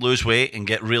lose weight and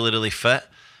get really, really fit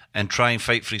and try and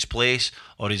fight for his place,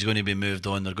 or he's going to be moved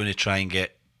on. They're going to try and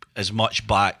get as much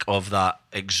back of that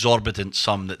exorbitant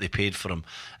sum that they paid for him.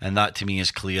 And that to me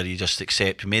is clear. You just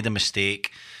accept he made a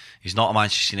mistake. He's not a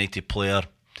Manchester United player.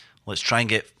 Let's try and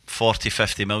get 40,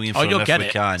 50 million for him if we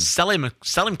can. Sell him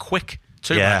quick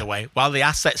too, by the way. While the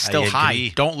asset's still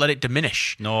high, don't let it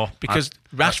diminish. No. Because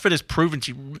Rashford has proven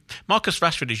to you, Marcus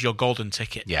Rashford is your golden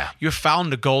ticket. Yeah. You've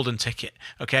found a golden ticket,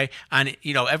 okay? And,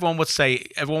 everyone wants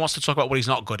to talk about what he's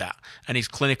not good at. And he's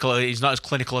clinical. He's not as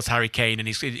clinical as Harry Kane. And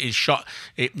his shot,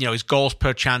 his goals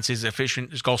per chance is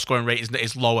efficient. His goal scoring rate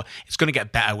is lower. It's going to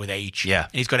get better with age. Yeah.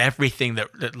 And he's got everything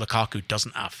that Lukaku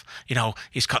doesn't have.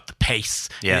 He's got the pace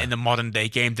in the modern day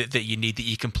game that you need, that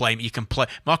you can play.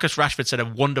 Marcus Rashford said a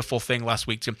wonderful thing last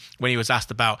week to him when he was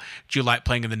asked about, do you like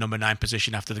playing in the number 9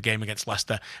 position after the game against Leicester?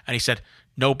 And he said,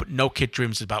 no kid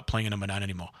dreams about playing a number 9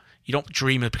 anymore. You don't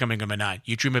dream of becoming a number 9.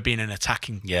 You dream of being an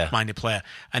attacking-minded player.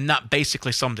 And that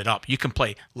basically summed it up. You can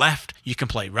play left, you can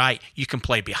play right, you can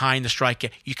play behind the striker,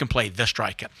 you can play the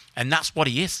striker. And that's what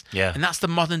he is. Yeah. And that's the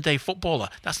modern-day footballer.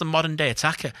 That's the modern-day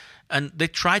attacker. And they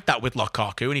tried that with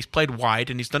Lukaku, and he's played wide,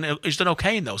 and he's done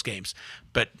okay in those games.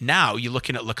 But now you're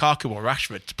looking at Lukaku or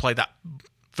Rashford to play that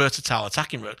versatile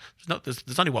attacking route.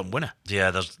 There's only one winner.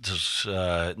 Yeah, there's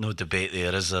no debate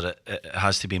there, is there? It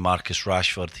has to be Marcus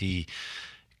Rashford. He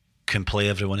can play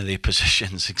every one of the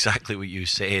positions, exactly what you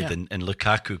said, and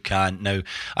Lukaku can't. Now,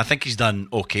 I think he's done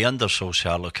okay under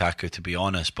Solskjaer, Lukaku, to be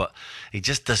honest, but he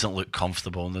just doesn't look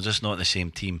comfortable, and they're just not in the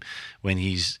same team when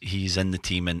he's in the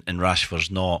team and Rashford's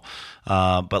not.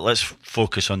 But let's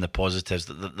focus on the positives.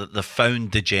 They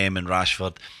found the gem in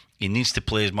Rashford. He needs to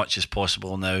play as much as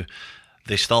possible now.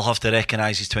 They still have to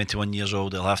recognise he's 21 years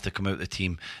old. They'll have to come out of the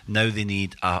team. Now they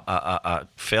need a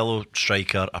fellow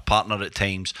striker, a partner at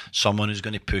times, someone who's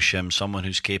going to push him, someone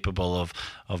who's capable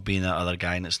of being that other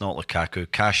guy. And it's not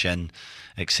Lukaku. Cash in,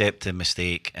 accept the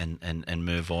mistake, and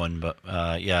move on. But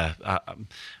I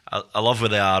love where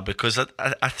they are, because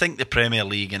I think the Premier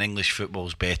League and English football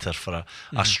is better for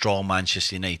a strong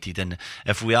Manchester United. And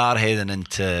if we are heading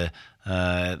into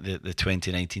the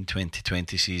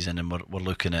 2019-2020 season, and we're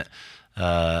looking at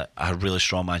a really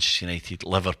strong Manchester United,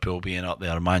 Liverpool being up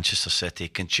there, Manchester City,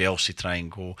 can Chelsea try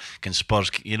and go, can Spurs,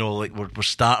 we're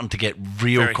starting to get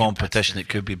real Very competition. It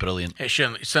could be brilliant. It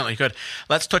certainly could.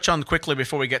 Let's touch on quickly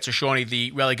before we get to Shawnee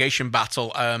the relegation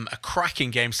battle. A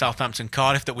cracking game, Southampton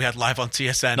Cardiff, that we had live on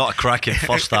TSN. Not a cracking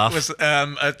first half. It was,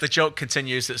 the joke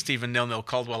continues that Stephen 0-0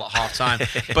 Caldwell at half time,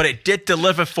 but it did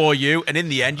deliver for you, and in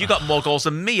the end you got more goals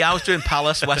than me. I was doing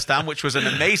Palace West Ham, which was an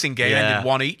amazing game, ended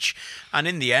 1 each, and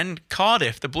in the end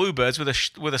Cardiff, the Bluebirds, with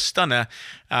a stunner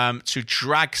to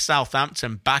drag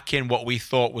Southampton back in what we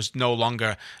thought was no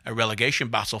longer a relegation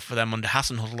battle for them under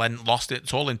Hasenhüttl. Hadn't lost it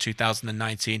at all in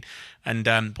 2019,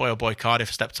 and boy oh boy,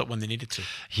 Cardiff stepped up when they needed to.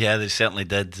 Yeah, they certainly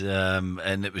did,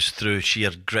 and it was through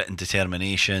sheer grit and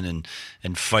determination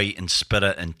and fight and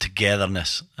spirit and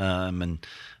togetherness, and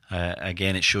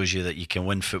again it shows you that you can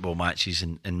win football matches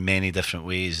in many different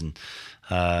ways, and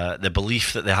the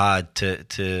belief that they had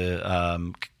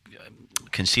to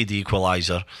concede the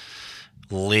equaliser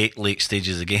late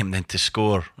stages of the game, then to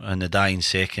score in the dying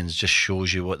seconds, just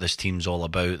shows you what this team's all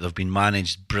about. They've been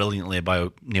managed brilliantly by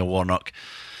Neil Warnock.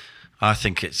 I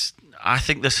think this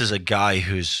is a guy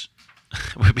who's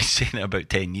we've been saying it about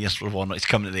 10 years for Warnock. He's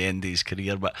coming to the end of his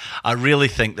career, but I really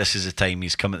think this is the time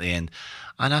he's come at the end,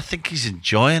 and I think he's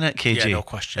enjoying it, KJ. Yeah, no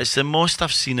question. It's the most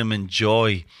I've seen him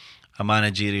enjoy a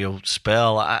managerial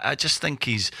spell. I just think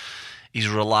he's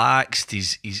relaxed.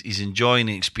 He's enjoying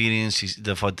the experience.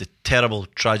 They've had the terrible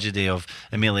tragedy of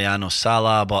Emiliano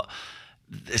Sala, but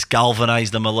it's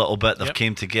galvanised them a little bit. They've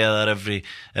came together.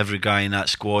 Every guy in that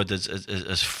squad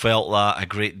has felt that a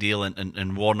great deal,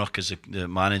 and Warnock as the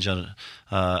manager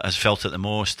has felt it the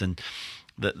most. And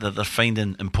they're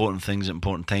finding important things at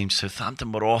important times.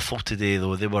 Southampton were awful today,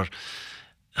 though. They were.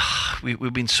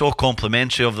 We've been so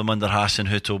complimentary of them under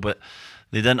Hasenhüttl, but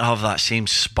they didn't have that same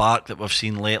spark that we've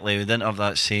seen lately. They didn't have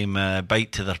that same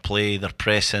bite to their play, their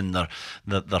pressing, their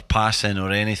passing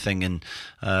or anything. And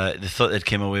they thought they'd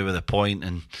came away with a point,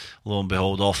 and lo and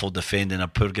behold, awful defending. A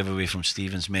poor giveaway from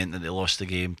Stevens meant that they lost the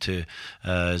game to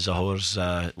Zahore's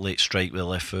late strike with the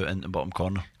left foot into the bottom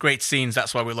corner. Great scenes.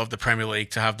 That's why we love the Premier League,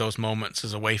 to have those moments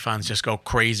as away fans just go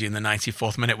crazy in the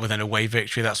 94th minute with an away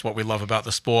victory. That's what we love about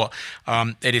the sport.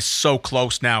 It is so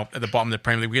close now at the bottom of the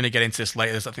Premier League. We're going to get into this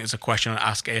later. I think there's a question on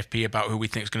Ask AFP about who we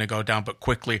think is going to go down, but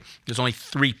quickly, there's only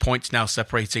 3 points now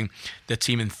separating the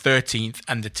team in 13th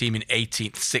and the team in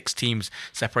 18th. 6 teams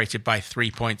separated by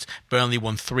 3 points. Burnley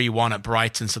won 3-1 at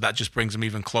Brighton, so that just brings them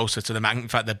even closer to them. In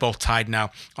fact, they're both tied now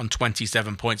on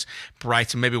 27 points.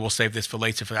 Brighton, maybe we'll save this for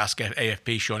later for Ask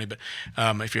AFP, Shawnee, but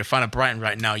if you're a fan of Brighton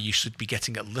right now, you should be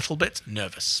getting a little bit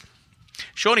nervous.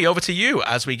 Shawnee, over to you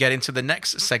as we get into the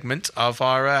next segment of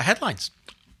our headlines.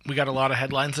 We got a lot of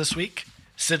headlines this week.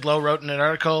 Sid Lowe wrote in an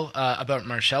article about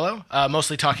Marcello,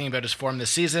 mostly talking about his form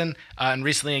this season and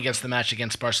recently against the match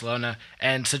against Barcelona,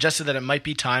 and suggested that it might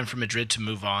be time for Madrid to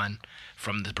move on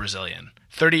from the Brazilian.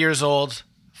 30 years old.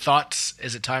 Thoughts?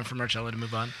 Is it time for Marcello to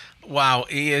move on? Wow,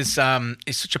 he is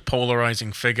he's such a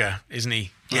polarizing figure, isn't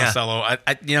he, Marcello?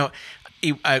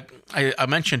 I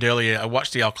mentioned earlier, I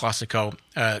watched the El Clasico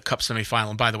Cup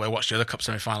semi-final, and by the way, I watched the other Cup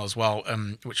semi-final as well,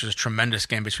 which was a tremendous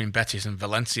game between Betis and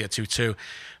Valencia, 2-2.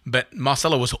 But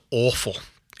Marcello was awful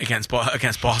against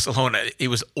Barcelona. It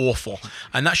was awful.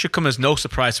 And that should come as no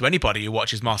surprise to anybody who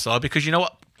watches Marcello, because you know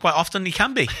what? Quite often he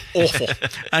can be awful.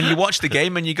 And you watch the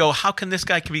game and you go, how can this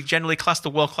guy be generally classed a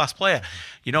world-class player?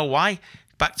 You know why?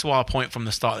 Back to our point from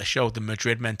the start of the show, the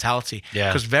Madrid mentality.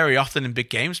 Because very often in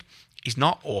big games, he's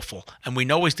not awful, and we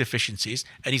know his deficiencies,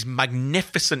 and he's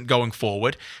magnificent going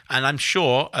forward. And I'm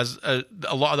sure, as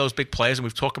a lot of those big players, and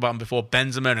we've talked about them before,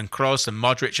 Benzema and Kroos and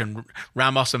Modric and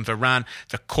Ramos and Varane,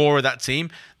 the core of that team,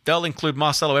 they'll include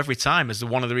Marcello every time as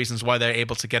one of the reasons why they're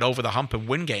able to get over the hump and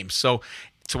win games. So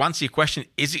to answer your question,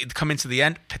 is it coming to the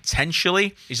end?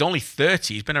 Potentially. He's only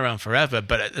 30. He's been around forever,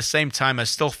 but at the same time, I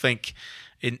still think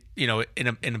in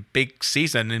a big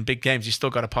season, in big games, he's still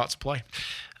got a part to play.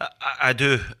 I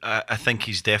do. I think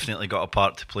he's definitely got a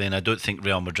part to play, and I don't think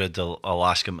Real Madrid will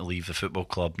ask him to leave the football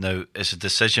club. Now, it's a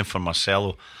decision for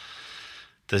Marcello.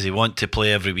 Does he want to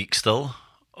play every week still,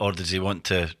 or does he want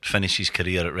to finish his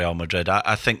career at Real Madrid?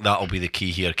 I think that'll be the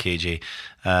key here, KJ,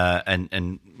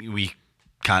 and we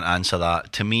can't answer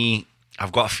that. To me,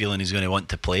 I've got a feeling he's going to want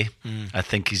to play. I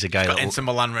think he's a guy got that Inter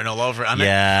Milan written all over it,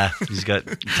 hasn't he? He's got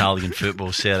Italian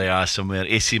football, Serie A somewhere,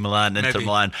 AC Milan, Inter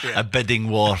Milan, a bidding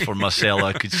war for Marcello.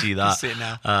 I could see that. See it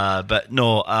now. But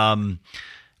no,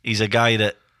 he's a guy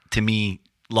that, to me,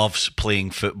 loves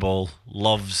playing football,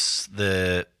 loves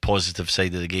the positive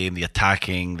side of the game, the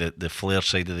attacking, the flair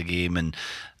side of the game,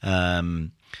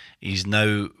 and he's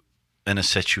now in a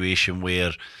situation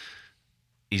where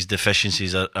his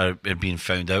deficiencies are being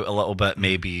found out a little bit.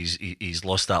 Maybe he's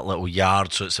lost that little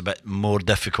yard, so it's a bit more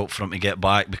difficult for him to get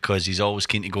back, because he's always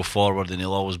keen to go forward and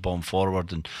he'll always bomb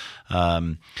forward,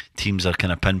 and teams are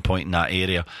kind of pinpointing that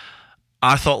area.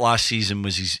 I thought last season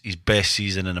was his best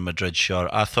season in a Madrid shirt.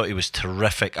 I thought he was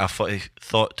terrific. I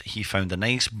thought he found a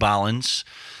nice balance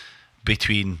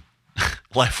between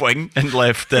left wing and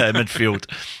left midfield.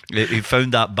 He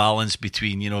found that balance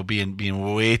between,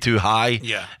 being way too high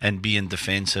and being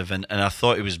defensive, and I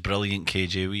thought he was brilliant,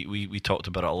 KJ. We talked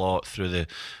about it a lot through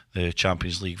the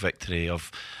Champions League victory of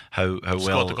how well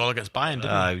scored the goal against Bayern,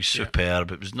 didn't he? He was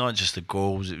superb. It was not just the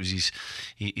goals, it was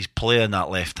his play on that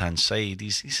left hand side.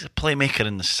 He's a playmaker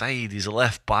in the side. He's a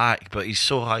left back, but he's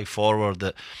so high forward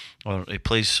or he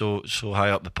plays so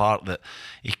high up the park that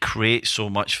he creates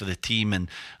so much for the team, and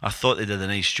I thought they did a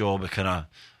nice job of kind of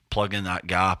plugging that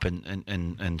gap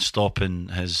and stopping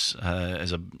his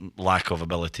a lack of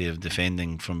ability of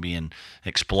defending from being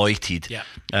exploited.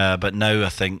 But now I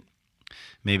think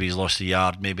maybe he's lost a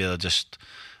yard. Maybe they're just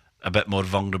a bit more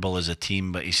vulnerable as a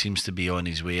team, but he seems to be on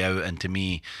his way out. And to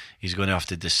me, he's going to have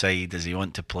to decide: does he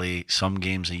want to play some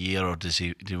games a year, or do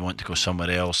he want to go somewhere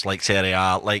else, like Serie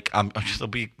A? Like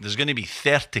there's going to be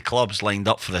 30 clubs lined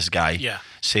up for this guy,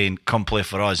 saying, "Come play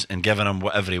for us," and giving him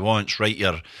whatever he wants. Write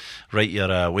your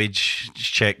wage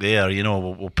check there.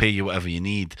 We'll pay you whatever you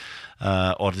need.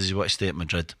 Or does he want to stay at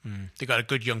Madrid? They've got a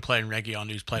good young player in Reguilon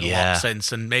who's played a lot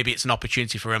since, and maybe it's an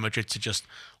opportunity for Real Madrid to just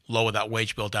lower that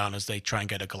wage bill down as they try and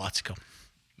get a Galactico.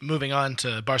 Moving on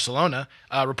to Barcelona,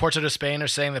 reports out of Spain are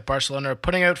saying that Barcelona are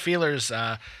putting out feelers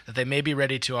that they may be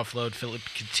ready to offload Philippe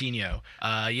Coutinho.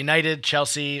 United,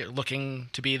 Chelsea looking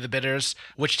to be the bidders.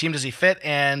 Which team does he fit,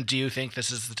 and do you think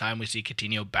this is the time we see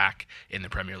Coutinho back in the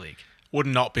Premier League? Would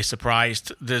not be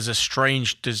surprised. There's a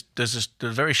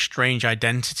very strange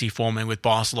identity forming with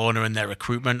Barcelona and their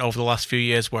recruitment over the last few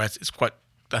years, where it's quite,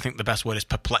 I think the best word is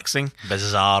perplexing.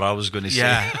 Bizarre, I was going to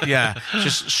say. Yeah.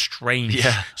 Just strange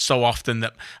so often.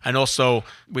 That, and also,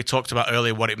 we talked about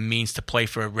earlier what it means to play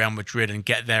for Real Madrid and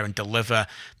get there and deliver.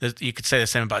 You could say the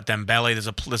same about Dembele.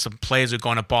 There's some players who've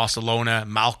gone to Barcelona.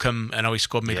 Malcolm, I know he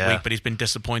scored midweek, but he's been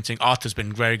disappointing. Arthur's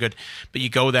been very good. But you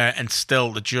go there and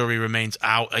still the jury remains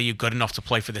out. Are you good enough to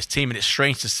play for this team? And it's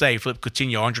strange to say, Philippe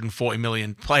Coutinho, 140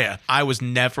 million player. I was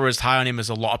never as high on him as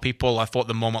a lot of people. I thought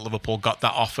the moment Liverpool got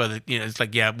that offer, it's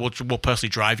like, we'll personally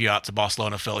drive you out to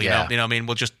Barcelona, Phil. You know what I mean?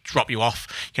 We'll just drop you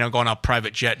off. Go on our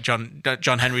private jet. John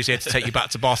Henry's here to take you back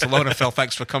to Barcelona, Phil.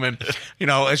 Thanks for coming.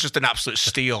 It's just an absolute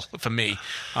steal for me.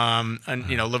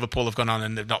 Liverpool have gone on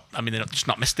and they've just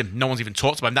not missed him. No one's even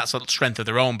talked about him. That's a strength of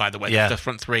their own, by the way. The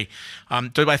front three.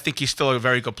 Do I think he's still a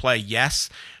very good player? Yes,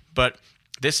 but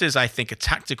this is, I think, a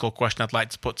tactical question I'd like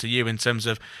to put to you in terms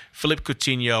of Philippe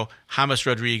Coutinho, James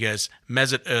Rodriguez,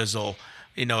 Mesut Ozil.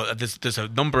 There's a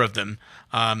number of them.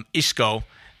 Isco,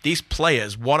 these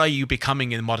players, what are you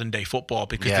becoming in modern day football?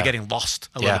 Because they're getting lost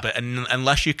a little bit. And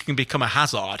unless you can become a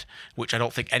Hazard, which I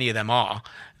don't think any of them are,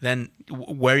 then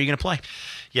where are you going to play?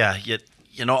 Yeah,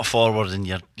 you're not a forward and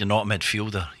you're not a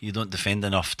midfielder. You don't defend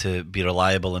enough to be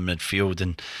reliable in midfield.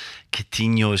 And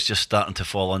Coutinho is just starting to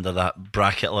fall under that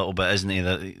bracket a little bit, isn't he?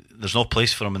 There's no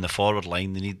place for him in the forward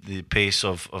line. They need the pace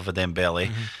of a Dembele.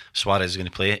 Suarez is going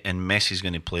to play, and Messi's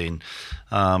going to play.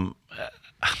 And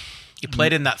he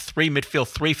played in that midfield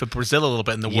three for Brazil a little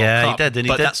bit in the World Cup. Yeah, he did, and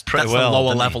he did pretty well. That's a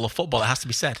lower level of football, it has to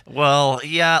be said. Well,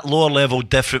 lower level,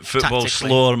 different football,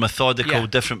 slower, methodical,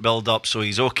 different build-up, so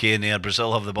he's okay in there.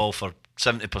 Brazil have the ball for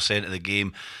 70% of the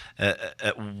game.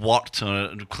 It worked,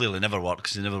 or it clearly never worked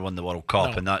because they never won the World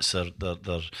Cup, and that's their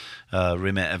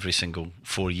remit every single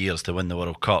 4 years to win the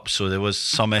World Cup. So there was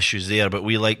some issues there, but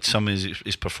we liked some of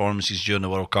his performances during the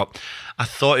World Cup. I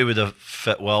thought he would have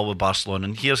fit well with Barcelona.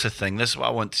 And here's the thing, this is what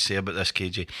I want to say about this,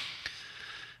 KJ.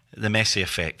 The Messi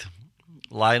effect.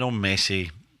 Lionel Messi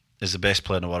is the best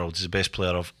player in the world. He's the best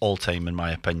player of all time, in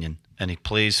my opinion. And he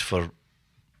plays for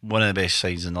one of the best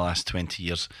sides in the last 20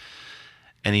 years.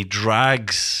 And he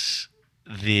drags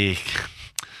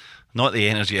not the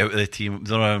energy out of the team. I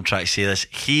don't know how I'm trying to say this.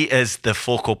 He is the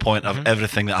focal point of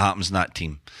everything that happens in that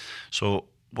team. So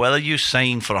whether you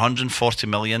sign for 140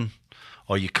 million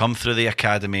or you come through the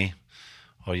academy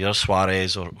or you're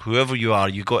Suarez or whoever you are,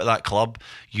 you go to that club,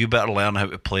 you better learn how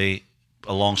to play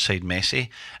alongside Messi.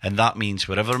 And that means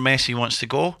wherever Messi wants to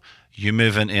go, you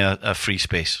move into a free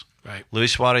space. Right.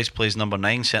 Luis Suarez plays number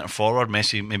 9, centre forward.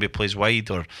 Messi maybe plays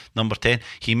wide or number 10.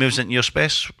 He moves into your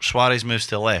space. Suarez moves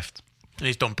to the left. And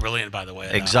he's done brilliant, by the way.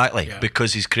 Exactly,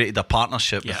 because he's created a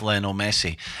partnership with Lionel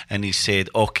Messi, and he said,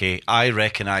 okay, I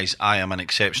recognise I am an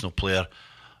exceptional player.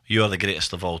 You are the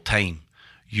greatest of all time.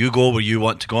 You go where you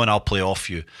want to go and I'll play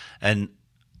off you. And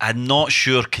I'm not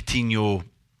sure Coutinho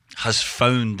has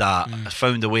found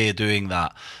a way of doing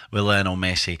that with Lionel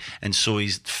Messi, and so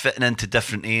he's fitting into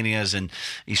different areas and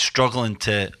he's struggling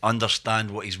to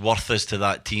understand what his worth is to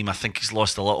that team. I think he's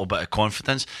lost a little bit of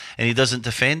confidence and he doesn't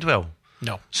defend well.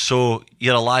 No. So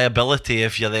you're a liability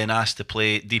if you're then asked to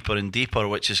play deeper and deeper,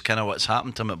 which is kind of what's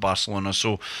happened to him at Barcelona.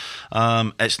 So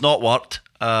it's not worked.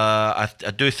 I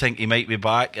do think he might be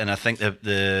back, and I think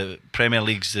the Premier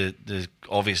League's the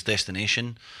obvious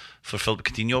destination for Philippe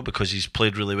Coutinho because he's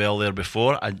played really well there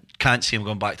before. I can't see him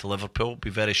going back to Liverpool. Be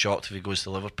very shocked if he goes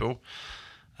to Liverpool.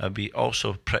 I'd be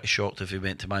also pretty shocked if he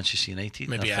went to Manchester United.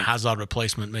 Maybe a Hazard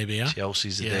replacement, maybe, yeah?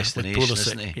 Chelsea's the destination,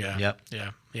 isn't he?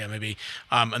 Yeah, maybe.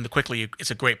 And quickly,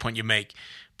 it's a great point you make,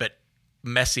 but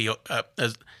Messi,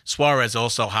 Suarez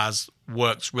also has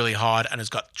worked really hard and has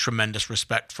got tremendous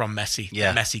respect from Messi.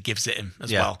 Yeah. Messi gives it him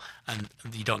as well, and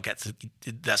you don't get to.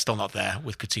 That's still not there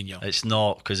with Coutinho. It's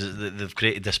not, because they've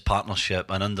created this partnership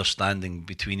and understanding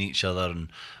between each other, and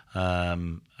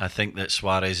I think that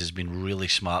Suarez has been really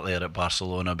smart there at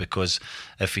Barcelona, because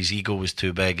if his ego was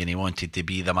too big and he wanted to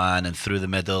be the man and through the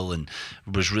middle and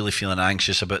was really feeling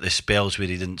anxious about the spells where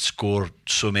he didn't score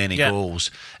so many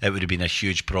goals, it would have been a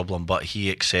huge problem. But he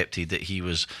accepted that he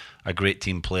was a great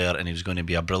team player and he was going to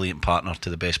be a brilliant partner to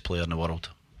the best player in the world.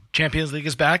 Champions League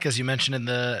is back, as you mentioned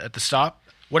at the stop.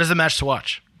 What is the match to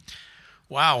watch?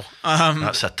 Wow.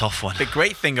 That's a tough one. The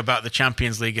great thing about the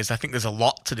Champions League is I think there's a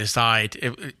lot to decide.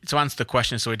 To answer the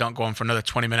question so we don't go on for another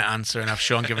 20-minute answer and have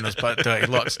Sean giving us dirty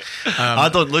looks. I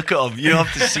don't look at him. You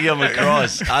have to see him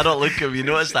across. I don't look at him. You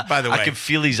notice that? By the way, I can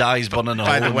feel his eyes burning a hole.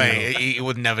 By the way, he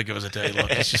would never give us a dirty look.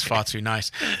 He's just far too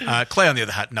nice. Clay, on the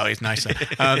other hand, no, he's nicer.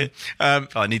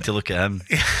 I need to look at him.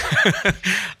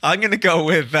 I'm going to go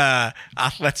with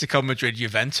Atletico Madrid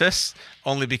Juventus,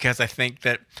 only because I think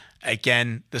that,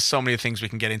 again, there's so many things we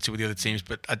can get into with the other teams,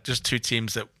 but just two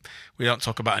teams that we don't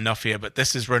talk about enough here. But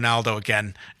this is Ronaldo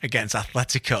again against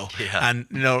Atletico. Yeah.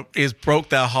 And, he's broke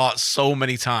their hearts so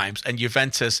many times. And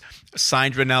Juventus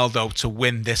signed Ronaldo to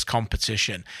win this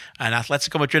competition. And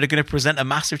Atletico Madrid are going to present a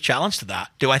massive challenge to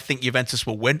that. Do I think Juventus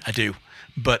will win? I do.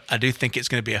 But I do think it's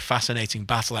going to be a fascinating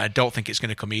battle. I don't think it's going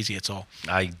to come easy at all.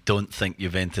 I don't think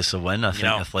Juventus will win. I think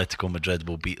Atletico Madrid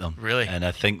will beat them. Really? And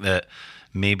I think that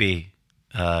maybe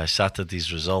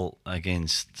Saturday's result in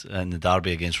the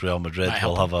derby against Real Madrid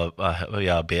will have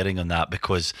a bearing on that,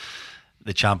 because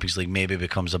the Champions League maybe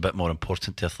becomes a bit more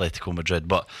important to Atletico Madrid.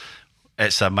 But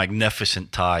it's a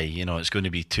magnificent tie. It's going to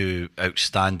be two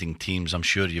outstanding teams. I'm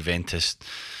sure Juventus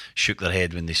shook their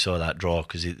head when they saw that draw,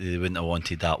 because they wouldn't have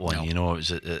wanted that one. No. It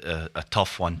was a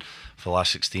tough one for the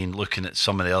last 16. Looking at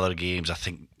some of the other games, I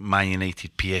think Man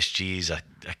United PSG is a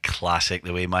classic.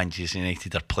 The way Manchester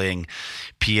United are playing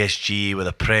PSG with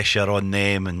the pressure on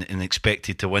them and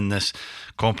expected to win this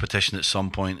competition at some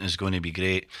point is going to be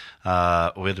great.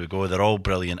 Where do we go? They're all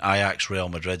brilliant. Ajax Real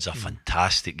Madrid's a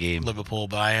fantastic game. Liverpool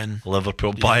Bayern,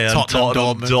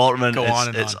 Tottenham Dortmund. Go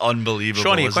on it's unbelievable.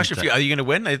 Shawnee, a question for you: are you going to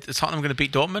win? Is Tottenham going to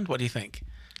beat Dortmund? What do you think?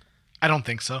 I don't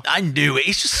think so. I knew it.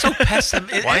 He's just so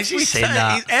pessimistic. Why is he saying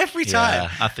that? Every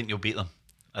time. I think you'll beat them.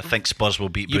 I think Spurs will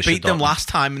beat Borussia You beat them Dortmund. last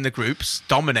time in the groups,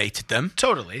 dominated them.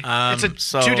 Totally.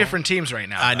 It's two different teams right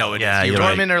now. I know it is.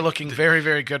 Dortmund are looking very,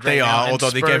 very good right now. They are, although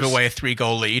Spurs, they gave away a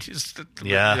 3-goal lead. They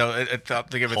gave it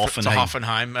to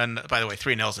Hoffenheim. And by the way,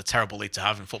 3-0 is a terrible lead to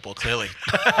have in football, clearly.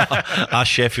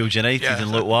 Ask Sheffield United and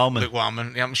Luke Wildman. Luke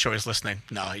Wildman, I'm sure he's listening.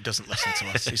 No, he doesn't listen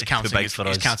to us. He's counting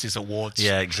his awards.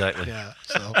 Yeah, exactly. Yeah,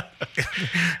 so.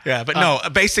 But no,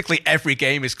 basically every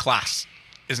game is class,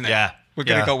 isn't it? Yeah. We're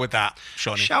going to go with that,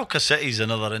 Shawnee. Schalke City's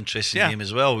another interesting game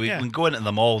as well. We can go into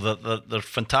them all. They're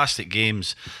fantastic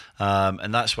games,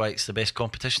 and that's why it's the best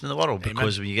competition in the world. Amen.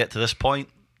 Because when you get to this point,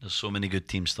 there's so many good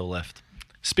teams still left.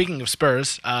 Speaking of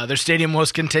Spurs, their stadium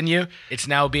woes continue. It's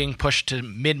now being pushed to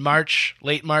mid-March,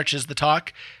 late March is the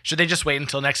talk. Should they just wait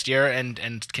until next year and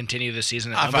continue the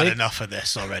season? I've had enough of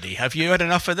this already. Have you had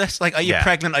enough of this? Like, are you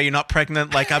pregnant? Are you not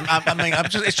pregnant? Like,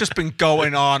 it's just been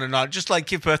going on and on. Just like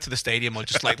give birth to the stadium, or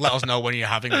just like let us know when you're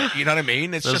having it. You know what I mean?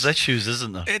 There's issues,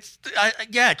 isn't there?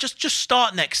 Just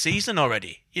start next season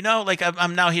already. Like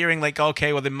I'm now hearing like,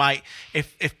 okay, well they might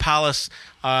if Palace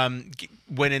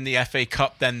winning the FA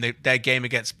Cup, then their game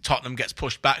against Tottenham gets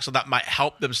pushed back, so that might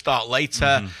help them start later.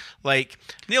 Mm-hmm. Like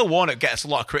Neil Warnock gets a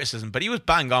lot of criticism, but he was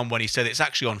bang on when he said it's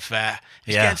actually unfair.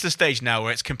 It's getting to the stage now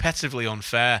where it's competitively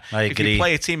unfair. I agree. If you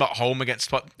play a team at home against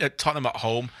Tottenham at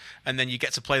home, and then you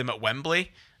get to play them at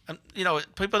Wembley, and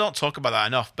people don't talk about that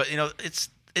enough, but it's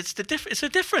a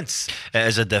difference. It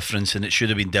is a difference, and it should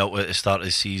have been dealt with at the start of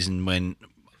the season when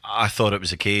I thought it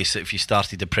was the case that if you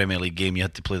started the Premier League game, you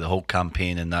had to play the whole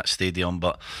campaign in that stadium.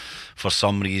 But for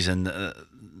some reason,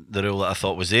 the rule that I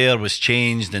thought was there was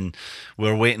changed, and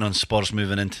we're waiting on Spurs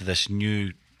moving into this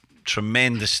new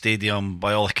tremendous stadium.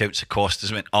 By all accounts, the cost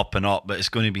has went up and up, but it's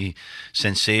going to be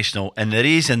sensational. And the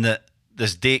reason that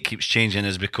this date keeps changing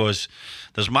is because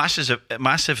there's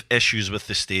massive issues with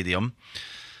the stadium.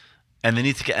 And they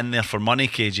need to get in there for money,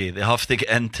 KJ. They have to get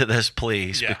into this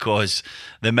place because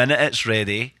the minute it's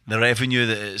ready, the revenue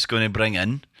that it's going to bring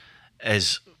in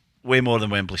is way more than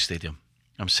Wembley Stadium.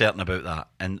 I'm certain about that.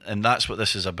 And that's what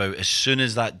this is about. As soon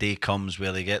as that day comes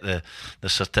where they get the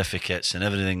certificates and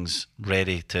everything's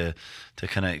ready to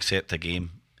kind of accept a game,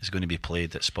 it's going to be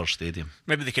played at Spurs Stadium.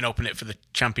 Maybe they can open it for the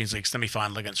Champions League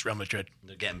semi-final against Real Madrid.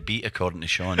 They're getting beat, according to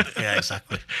Sean. Yeah,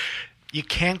 exactly. You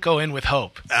can't go in with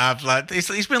hope.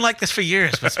 He's been like this for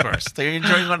years with Spurs. They're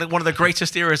enjoying one of the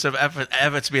greatest eras of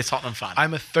ever to be a Tottenham fan.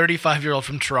 I'm a 35-year-old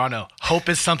from Toronto. Hope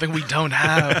is something we don't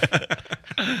have.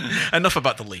 Enough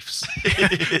about the Leafs.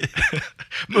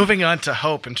 Moving on to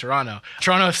hope in Toronto.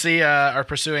 Toronto FC are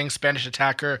pursuing Spanish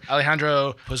attacker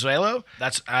Alejandro Pozuelo.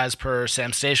 That's as per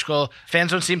Sam Stejskal.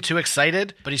 Fans don't seem too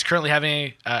excited, but he's currently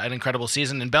having an incredible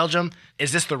season in Belgium.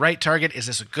 Is this the right target? Is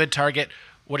this a good target?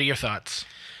 What are your thoughts?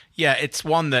 Yeah, it's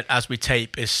one that, as we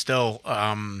tape, is still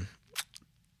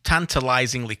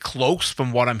tantalizingly close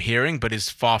from what I'm hearing, but is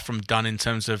far from done in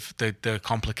terms of the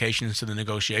complications to the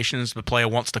negotiations. The player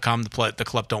wants to come. The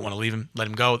club don't want to leave him, let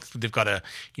him go. They've got a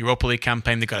Europa League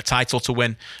campaign. They've got a title to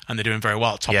win, and they're doing very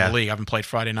well at top of the league. I haven't played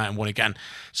Friday night and won again.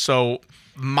 So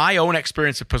my own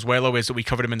experience of Pozuelo is that we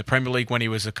covered him in the Premier League when he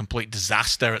was a complete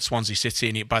disaster at Swansea City,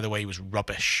 and by the way, he was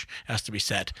rubbish, has to be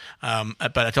said.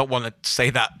 But I don't want to say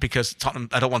that because Tottenham,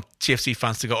 I don't want TFC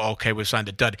fans to go, oh, okay, we've signed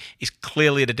a dud. He's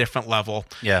clearly at a different level,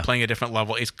 playing a different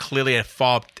level. He's clearly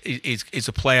he's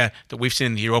a player that we've seen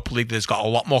in the Europa League that's got a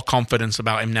lot more confidence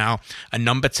about him now. A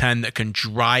number 10 that can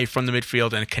drive from the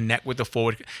midfield and connect with the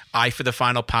forward, eye for the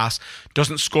final pass.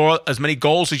 Doesn't score as many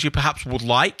goals as you perhaps would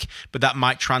like, but that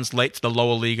might translate to the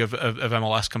lower league of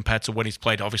MLS compared to when he's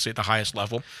played obviously at the highest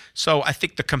level. So I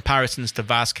think the comparisons to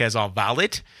Vázquez are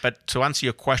valid, but to answer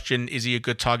your question, is he a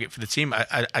good target for the team?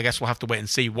 I guess we'll have to wait and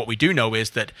see. What we do know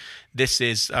is that this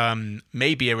is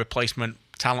maybe a replacement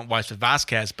talent-wise for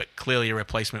Vázquez, but clearly a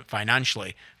replacement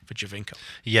financially for Giovinco.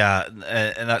 Yeah,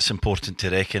 and that's important to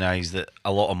recognise that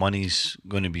a lot of money's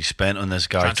going to be spent on this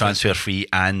guy, transfer fee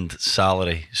and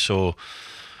salary. So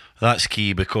that's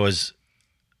key, because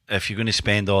if you're going to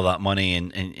spend all that money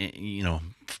and you know,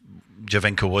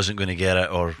 Giovinco wasn't going to get it,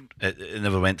 or it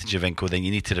never went to Giovinco, then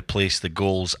you need to replace the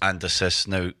goals and assists.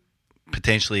 Now,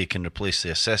 potentially you can replace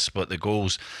the assists, but the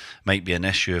goals might be an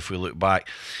issue if we look back.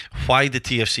 Why the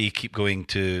TFC keep going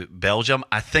to Belgium?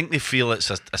 I think they feel it's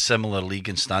a similar league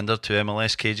and standard to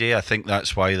MLS, KJ. I think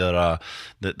that's why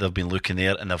they've been looking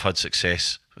there, and they've had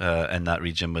success in that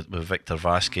region with Victor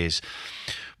Vázquez.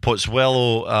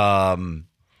 Pozuelo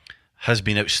has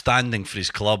been outstanding for his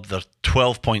club. They're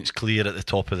 12 points clear at the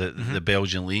top of the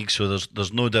Belgian league, so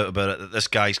there's no doubt about it that this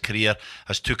guy's career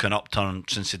has took an upturn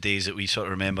since the days that we sort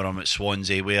of remember him at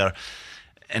Swansea, where,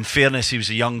 in fairness, he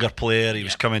was a younger player. He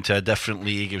was coming to a different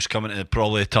league. He was coming to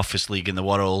probably the toughest league in the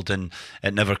world, and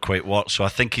it never quite worked. So I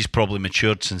think he's probably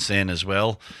matured since then as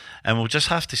well. And we'll just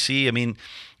have to see. I mean,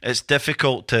 it's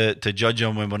difficult to judge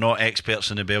him when we're not experts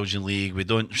in the Belgian league. We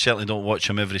certainly don't watch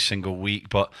him every single week,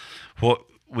 but what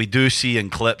we do see in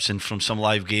clips and from some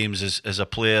live games is a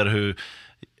player who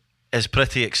is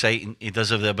pretty exciting. He does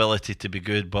have the ability to be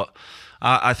good, but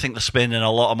I think they're spending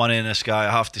a lot of money on this guy.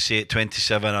 I have to say, at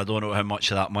 27, I don't know how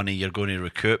much of that money you're going to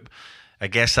recoup. I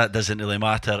guess that doesn't really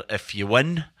matter if you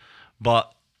win,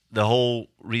 but the whole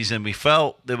reason we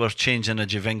felt they were changing a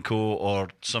Giovinco or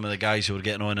some of the guys who were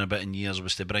getting on a bit in years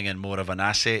was to bring in more of an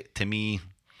asset. To me,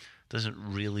 doesn't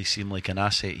really seem like an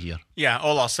asset here. Yeah,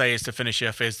 all I'll say is, to finish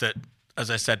off, is that, as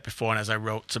I said before, and as I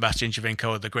wrote, Sebastian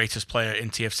Giovinco, the greatest player in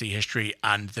TFC history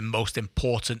and the most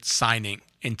important signing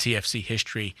in TFC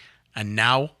history. And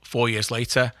now, 4 years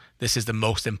later, this is the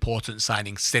most important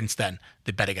signing since then.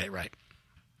 They better get it right.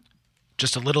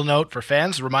 Just a little note for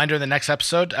fans. Reminder, the next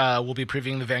episode, we'll be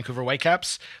previewing the Vancouver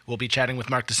Whitecaps. We'll be chatting with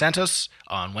Mark DeSantos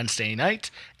on Wednesday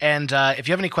night. And if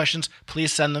you have any questions,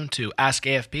 please send them to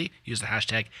AskAFP. Use the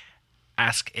hashtag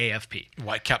AskAFP.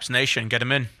 Whitecaps Nation, get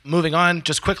him in. Moving on,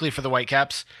 just quickly for the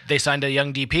Whitecaps, they signed a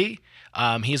young DP.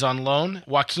 He's on loan.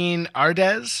 Joaquin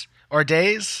Ardes.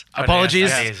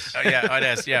 Apologies.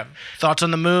 Ardes, yeah. Thoughts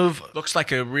on the move? Looks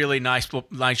like a really nice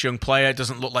young player.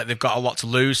 Doesn't look like they've got a lot to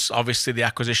lose. Obviously, the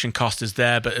acquisition cost is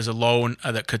there, but as a loan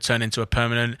that could turn into a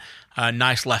permanent.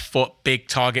 Nice left foot, big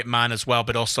target man as well,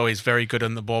 but also he's very good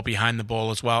on the ball, behind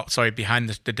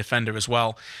the defender as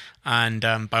well. And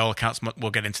by all accounts,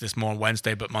 we'll get into this more on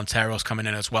Wednesday, but Montero's coming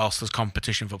in as well, so there's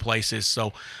competition for places.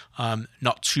 So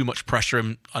not too much pressure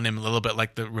on him, a little bit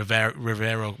like the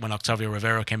Rivero, when Octavio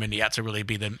Rivero came in, he had to really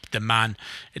be the man.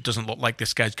 It doesn't look like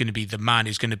this guy's going to be the man.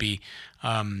 He's going to be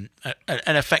an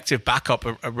effective backup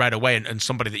right away, and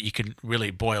somebody that you can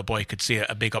really, boy oh boy, could see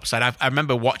a big upside. I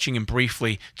remember watching him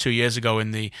briefly 2 years ago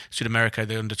in the South America,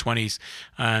 the under-20s,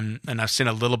 and I've seen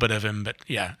a little bit of him, but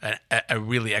yeah, a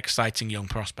really exciting young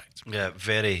prospect. Yeah,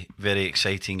 very, very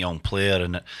exciting young player,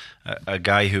 and a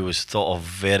guy who was thought of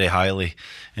very highly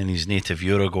in his native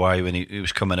Uruguay when he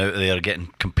was coming out of there,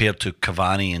 getting compared to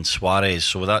Cavani and Suarez.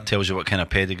 So that tells you what kind of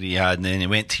pedigree he had. And then he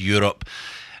went to Europe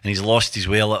and he's lost his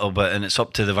way a little bit, and it's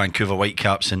up to the Vancouver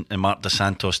Whitecaps and Mark Dos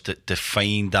Santos to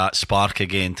find that spark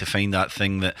again, to find that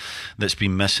thing that's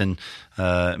been missing.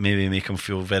 Maybe make him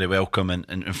feel very welcome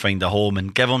and find a home,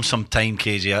 and give him some time,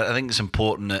 KJ. I think it's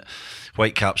important that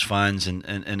Whitecaps fans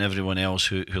and everyone else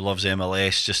who loves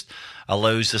MLS just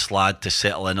allows this lad to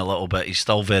settle in a little bit. He's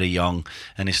still very young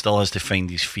and he still has to find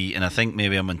his feet, and I think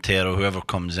maybe a Montero, whoever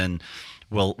comes in,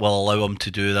 will allow him to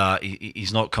do that.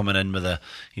 He's not coming in with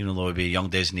even though he'll be a young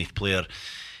designated player,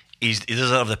 he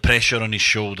doesn't have the pressure on his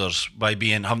shoulders by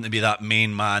having to be that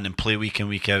main man and play week in,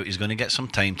 week out. He's going to get some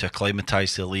time to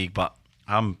acclimatise to the league, but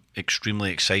I'm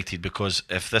extremely excited because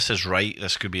if this is right,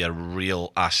 this could be a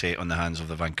real asset on the hands of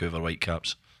the Vancouver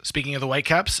Whitecaps. Speaking of the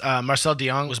Whitecaps, Marcel de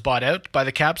Jong was bought out by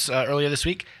the Caps earlier this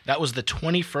week. That was the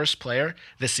 21st player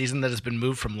this season that has been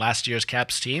moved from last year's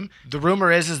Caps team. The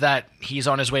rumor is that he's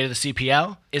on his way to the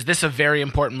CPL. Is this a very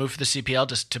important move for the CPL,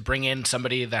 just to bring in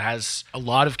somebody that has a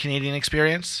lot of Canadian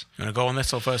experience? You want to go on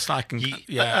this or first? I can.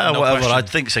 Whatever. Question. I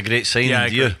think it's a great signing. Yeah, I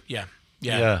agree. You?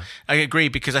 Yeah, I agree,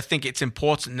 because I think it's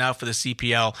important now for the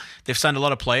CPL. They've signed a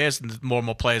lot of players, and more and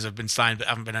more players have been signed but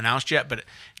haven't been announced yet, but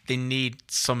they need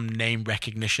some name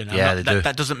recognition. They do.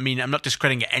 That doesn't mean I'm not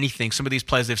discrediting anything. Some of these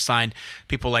players they've signed,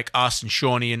 people like us and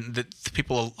Shawnee, and the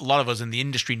people, a lot of us in the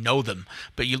industry know them,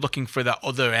 but you're looking for that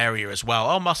other area as well.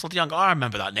 Oh, Marcel de Jong, I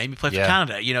remember that name. He played for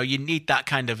Canada. You need that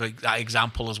kind of that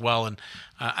example as well, and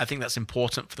I think that's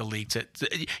important for the league.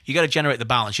 You got to generate the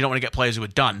balance. You don't want to get players who are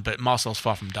done, but Marcel's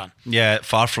far from done. Yeah,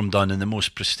 far from done, and the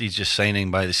most prestigious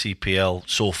signing by the CPL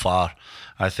so far.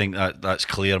 I think that's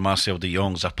clear. Marcel de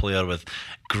Jong's a player with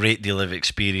great deal of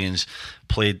experience,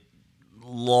 played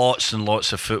lots and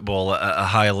lots of football at a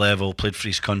high level, played for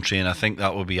his country, and I think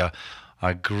that will be a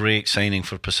great signing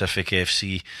for Pacific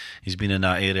FC. He's been in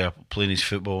that area playing his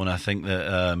football, and I think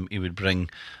that he would bring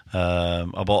a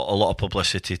lot of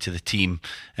publicity to the team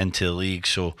into the league.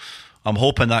 So I'm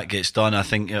hoping that gets done. I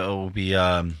think it'll be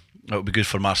good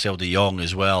for Marcel de Jong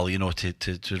as well,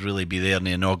 to really be there in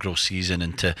the inaugural season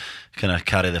and to kind of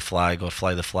carry the flag or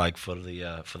fly the flag for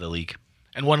the league.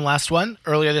 And one last one.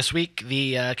 Earlier this week,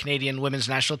 the Canadian women's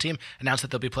national team announced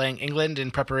that they'll be playing England in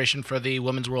preparation for the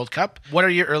Women's World Cup. What are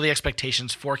your early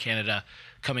expectations for Canada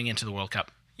coming into the World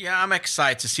Cup? Yeah, I'm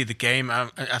excited to see the game. I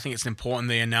think it's important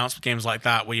they announce games like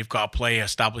that where you've got to play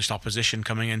established opposition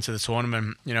coming into the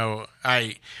tournament.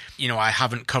 I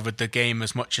haven't covered the game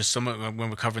as much as some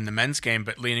when we're covering the men's game,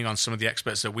 but leaning on some of the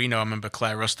experts that we know, I remember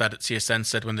Claire Rustad at CSN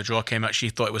said when the draw came out, she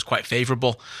thought it was quite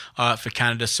favourable for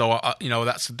Canada. So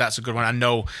that's a good one. I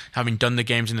know, having done the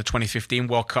games in the 2015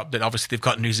 World Cup, that obviously they've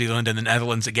got New Zealand and the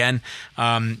Netherlands again.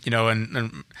 And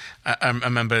I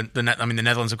remember the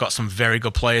Netherlands have got some very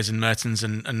good players in Mertens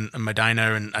and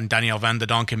Medina and Daniel van der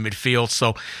Donk in midfield.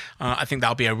 So I think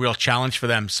that'll be a real challenge for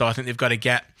them. So I think they've got to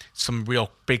get some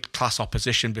real big class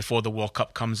opposition before the World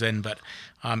Cup comes in. But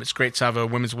it's great to have a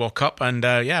Women's World Cup, and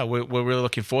we're really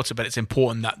looking forward to it. But it's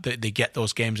important that they get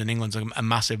those games, and England's a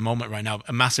massive moment right now,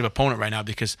 a massive opponent right now,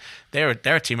 because they're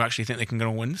a team who actually think they can go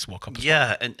and win this World Cup as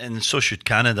well. And so should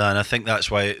Canada, and I think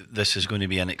that's why this is going to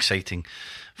be an exciting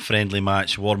friendly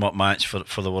match, warm-up match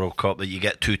for the World Cup, that you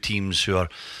get two teams who are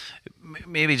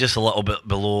maybe just a little bit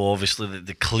below, obviously,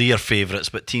 the clear favourites,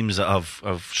 but teams that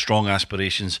have strong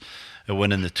aspirations of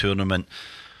winning the tournament.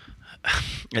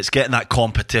 It's getting that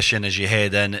competition as you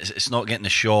head in. It's not getting the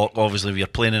shock. Obviously, if you're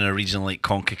playing in a region like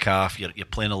CONCACAF, you're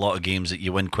playing a lot of games that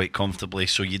you win quite comfortably,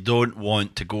 so you don't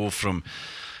want to go from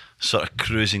sort of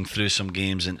cruising through some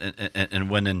games and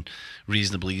winning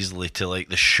reasonably easily to like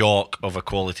the shock of a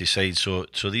quality side. So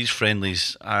these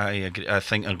friendlies, I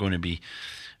think, are going to be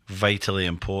vitally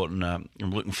important. I'm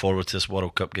looking forward to this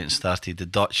World Cup getting started. The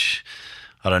Dutch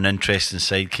are an interesting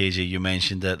side, KJ. You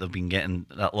mentioned that they've been getting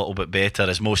that little bit better,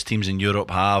 as most teams in Europe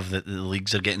have. The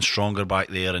leagues are getting stronger back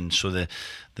there, and so the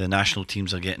national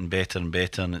teams are getting better and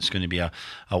better, and it's going to be a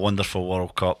wonderful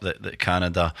World Cup that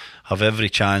Canada have every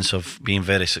chance of being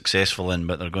very successful in,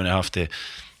 but they're going to have to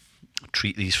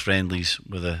treat these friendlies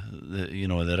with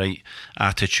the right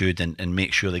attitude and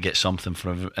make sure they get something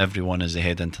from everyone as they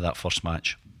head into that first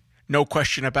match. No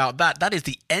question about that. That is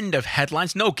the end of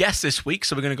headlines. No guests this week,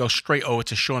 so we're going to go straight over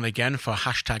to Sean again for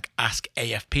hashtag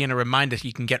AskAFP. And a reminder,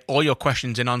 you can get all your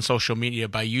questions in on social media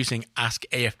by using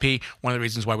AskAFP. One of the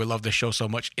reasons why we love this show so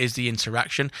much is the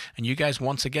interaction. And you guys,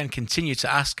 once again, continue to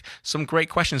ask some great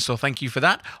questions, so thank you for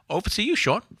that. Over to you,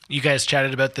 Sean. You guys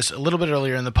chatted about this a little bit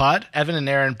earlier in the pod. Evan and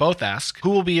Aaron both ask, who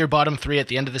will be your bottom three at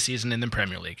the end of the season in the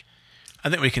Premier League? I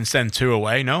think we can send two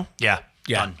away, no? Yeah.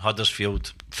 Done.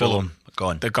 Huddersfield, Fulham.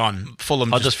 Gone. They're gone.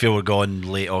 Fulham. Huddersfield were gone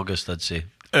late August, I'd say.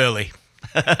 Early.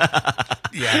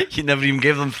 Yeah. You never even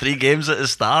gave them 3 games at the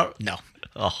start? No.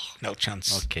 Oh, no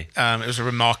chance. Okay. It was a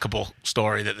remarkable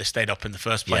story that they stayed up in the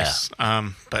first place. Yeah.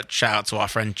 But shout out to our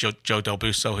friend Joe Del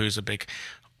Busso, who's a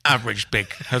average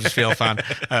big Huddersfield fan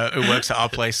who works at our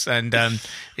place, and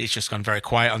he's just gone very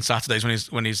quiet on Saturdays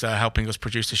when he's helping us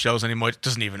produce the shows anymore. It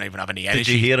doesn't even have any energy.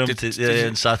 Did you hear him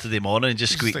on Saturday morning? He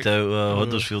just squeaked out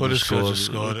Huddersfield have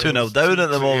scored 2-0 down at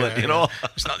the moment. You know,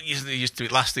 it's not used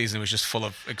to. Last season it was just full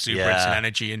of exuberance and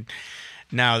energy, and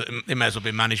now it may as well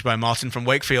be managed by Martin from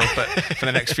Wakefield, but for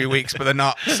the next few weeks. But they're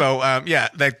not. So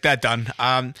they're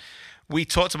done. We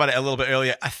talked about it a little bit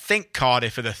earlier. I think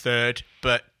Cardiff are the third,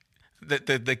 but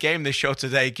the game they show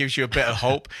today gives you a bit of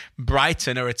hope.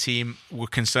 Brighton are a team we're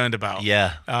concerned about.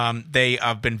 Yeah. They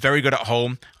have been very good at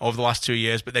home over the last 2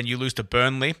 years, but then you lose to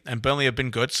Burnley, and Burnley have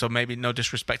been good, so maybe no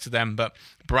disrespect to them. But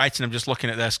Brighton, I'm just looking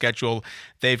at their schedule.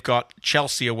 They've got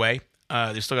Chelsea away.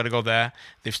 They've still got to go there.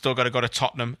 They've still got to go to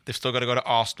Tottenham. They've still got to go to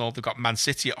Arsenal. They've got Man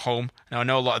City at home. Now, I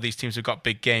know a lot of these teams have got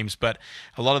big games, but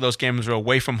a lot of those games are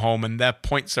away from home, and their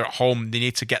points are at home. They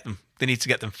need to get them. They need to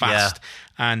get them fast.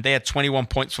 Yeah. And they had 21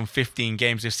 points from 15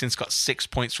 games. They've since got 6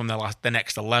 points from the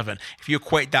next 11. If you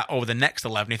equate that over the next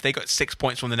 11, if they got 6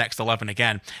 points from the next 11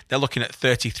 again, they're looking at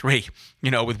 33,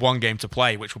 with one game to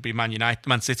play, which will be Man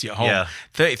City at home. Yeah.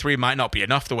 33 might not be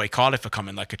enough the way Cardiff are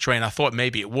coming like a train. I thought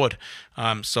maybe it would.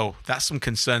 So that's some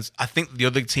concerns. I think the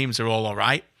other teams are all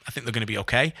right. I think they're going to be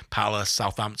okay. Palace,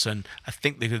 Southampton, I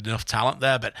think they've got enough talent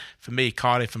there. But for me,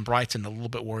 Cardiff and Brighton, a little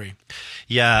bit worrying.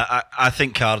 Yeah, I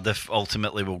think Cardiff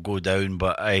ultimately will go down.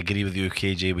 But I agree with you,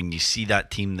 KJ. When you see that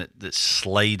team that's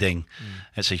sliding,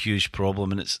 it's a huge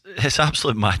problem. And it's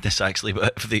absolute madness, actually.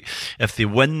 But if they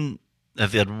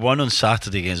had won on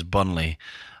Saturday against Burnley,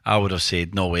 I would have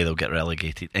said no way they'll get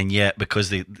relegated. And yet,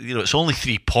 because it's only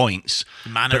 3 points,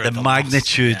 but the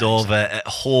magnitude of it at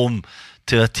home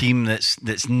to a team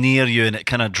that's near you, and it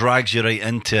kind of drags you right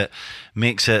into it,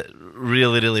 makes it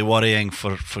really, really worrying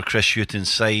for Chris Hughton's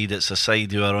side. It's a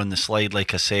side who are on the slide,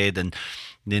 like I said, and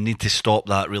they need to stop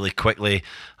that really quickly.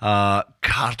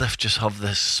 Cardiff just have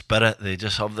this spirit. They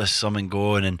just have this something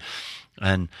going,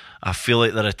 and I feel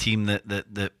like they're a team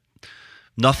that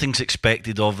nothing's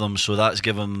expected of them, so that's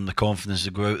given them the confidence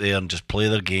to go out there and just play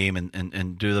their game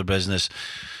and do their business.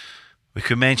 We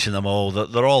could mention them all.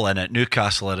 They're all in it.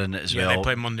 Newcastle are in it as well. Yeah, they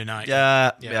play Monday night.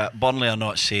 Yeah. Burnley are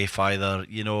not safe either.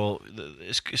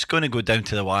 It's going to go down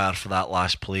to the wire for that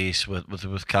last place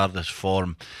with Cardiff's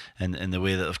form and the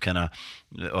way that they've kind of,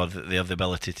 or they have the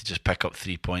ability to just pick up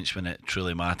 3 points when it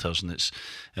truly matters, and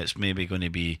it's maybe going to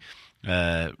be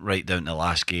right down to the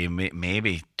last game.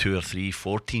 Maybe 2 or 3,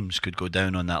 4 teams could go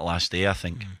down on that last day, I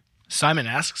think. Simon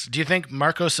asks, do you think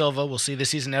Marco Silva will see the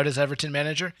season out as Everton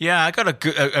manager? Yeah, I got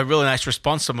a really nice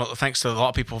response. Thanks to a lot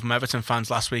of people from Everton fans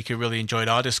last week who really enjoyed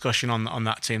our discussion on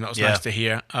that team. That was nice to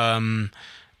hear. I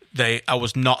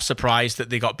was not surprised that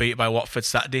they got beat by Watford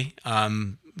Saturday.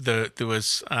 There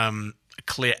was a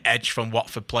clear edge from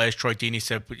Watford players. Troy Deeney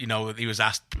said, he was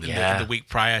asked the week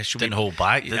prior, didn't hold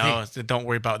back, did he? Don't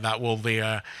worry about that.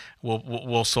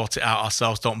 We'll sort it out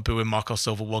ourselves. Don't boo him. Marco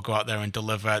Silva will go out there and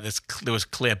deliver. There was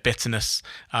clear bitterness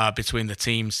between the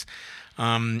teams.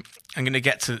 I'm going to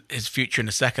get to his future in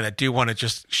a second. I do want to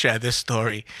just share this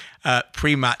story.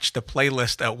 Pre-match, the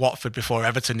playlist at Watford before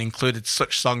Everton included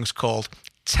such songs called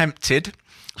Tempted,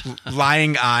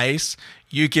 Lying Eyes,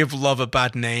 You Give Love a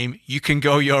Bad Name, You Can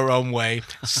Go Your Own Way,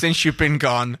 Since You've Been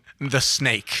Gone, The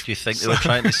Snake. Do you think they were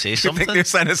trying to say something? I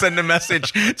think they were send a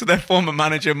message to their former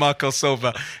manager, Marco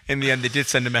Silva. In the end, they did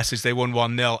send a message. They won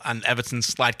 1-0, and Everton's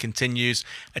slide continues.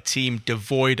 A team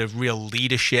devoid of real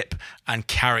leadership and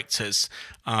characters.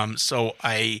 So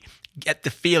I get the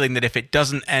feeling that if it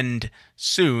doesn't end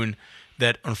soon,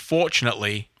 that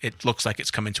unfortunately it looks like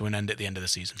it's coming to an end at the end of the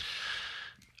season.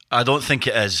 I don't think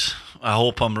it is. I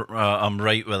hope I'm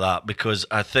right with that, because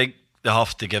I think they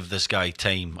have to give this guy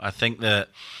time. I think that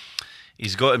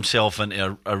he's got himself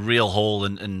into a real hole,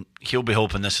 and he'll be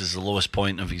hoping this is the lowest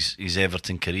point of his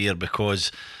Everton career,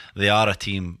 because they are a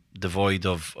team devoid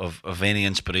of any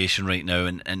inspiration right now,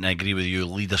 and I agree with you,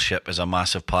 leadership is a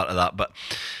massive part of that. But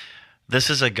this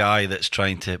is a guy that's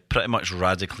trying to pretty much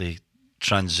radically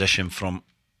transition from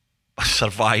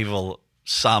survival,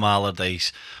 Sam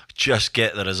Allardyce, just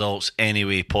get the results any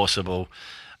way possible,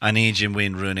 an aging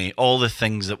Wayne Rooney, all the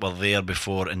things that were there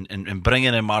before, and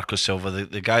bringing in Marco Silva,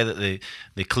 the guy that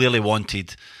they clearly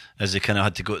wanted, as they kind of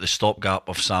had to go to the stopgap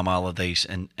of Sam Allardyce,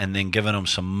 and then giving him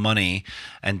some money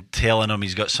and telling him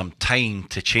he's got some time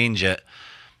to change it,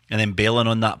 and then bailing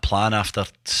on that plan after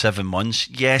 7 months.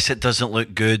 Yes, it doesn't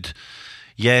look good.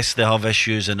 Yes, they have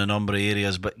issues in a number of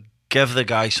areas, but give the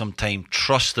guy some time,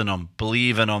 trust in him,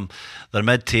 believe in him. They're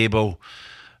mid-table.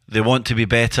 They want to be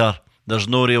better. there's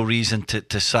no real reason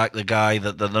to sack the guy.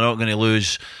 That they're not going to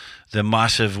lose the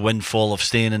massive windfall of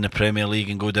staying in the Premier League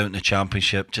and go down to the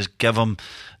Championship. Just give him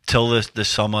till the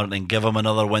summer, and give him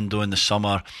another window in the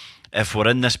summer. If we're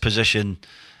in this position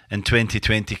in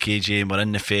 2020, KJ, and we're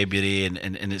in the February, and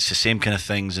it's the same kind of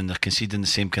things, and they're conceding the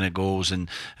same kind of goals, and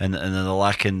they're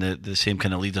lacking the same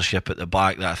kind of leadership at the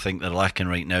back that I think they're lacking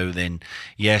right now, then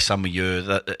yes, I'm with you.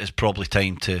 That it's probably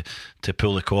time to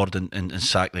pull the cord and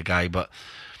sack the guy. But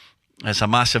it's a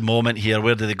massive moment here.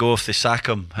 Where do they go if they sack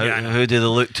him? Who do they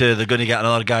look to? They're going to get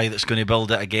another guy that's going to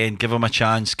build it again. Give him a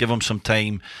chance, give him some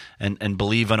time, and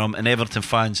believe in him. And Everton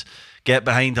fans, get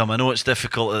behind him. I know it's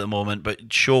difficult at the moment,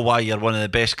 but show why you're one of the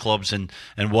best clubs in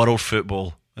world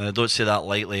football. And I don't say that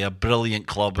lightly. A brilliant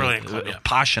club,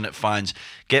 passionate fans.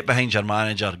 Get behind your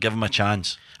manager. Give him a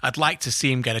chance. I'd like to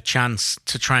see him get a chance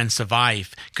to try and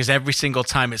survive, because every single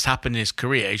time it's happened in his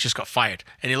career, he's just got fired,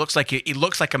 and he looks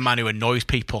like a man who annoys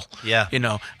people. Yeah,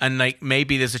 and like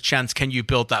maybe there's a chance. Can you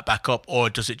build that back up, or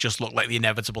does it just look like the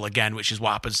inevitable again, which is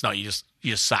what happens now? You just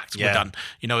sacked. We're done.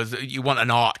 You want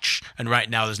an arch, and right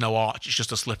now there's no arch. It's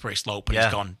just a slippery slope, and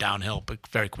it's gone downhill, but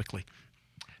very quickly.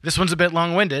 This one's a bit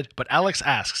long-winded, but Alex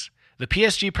asks, the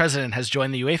PSG president has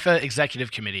joined the UEFA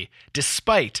Executive Committee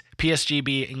despite PSG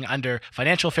being under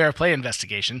financial fair play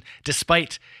investigation,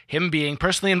 despite him being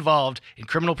personally involved in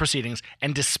criminal proceedings,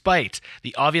 and despite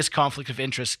the obvious conflict of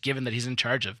interest given that he's in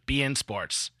charge of beIN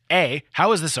Sports. A,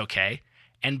 how is this okay?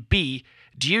 And B,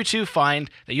 do you two find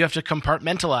that you have to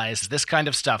compartmentalize this kind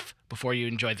of stuff before you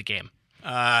enjoy the game?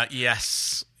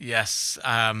 Yes.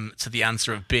 To the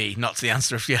answer of B, not to the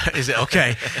answer of is it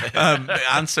okay? The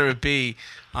answer of B.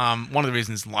 One of the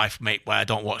reasons in life, mate, why I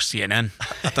don't watch CNN.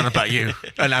 I don't know about you,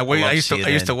 and I used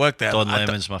to work there. Don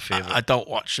Lemon's my favourite. I don't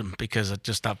watch them because I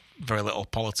just have very little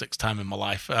politics time in my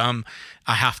life. I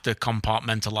have to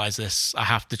compartmentalize this. I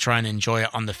have to try and enjoy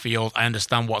it on the field. I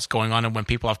understand what's going on, and when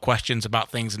people have questions about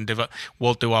things, and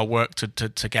we'll do our work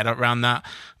to get around that.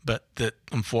 But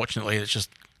unfortunately, it's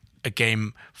just a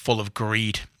game full of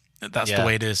greed. That's the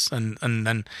way it is, and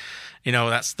then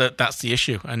that's the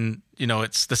issue. And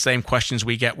it's the same questions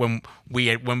we get when we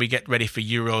get ready for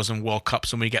Euros and World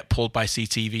Cups, and we get pulled by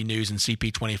CTV News and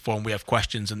CP24, and we have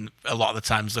questions. And a lot of the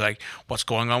times they're like, "What's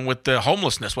going on with the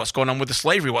homelessness? What's going on with the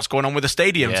slavery? What's going on with the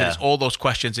stadiums?" And it's all those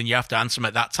questions, and you have to answer them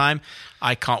at that time.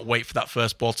 I can't wait for that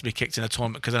first ball to be kicked in a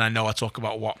tournament, because then I know I talk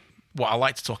about what I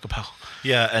like to talk about.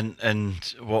 Yeah, and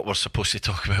what we're supposed to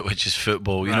talk about, which is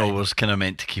football. We're kind of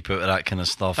meant to keep out of that kind of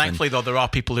stuff. Thankfully, though, there are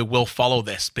people who will follow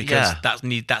this, because that's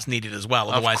needed as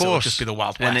well. Otherwise, it will just be the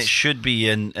Wild West. And it should be.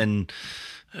 And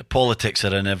politics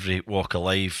are in every walk of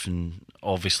life, and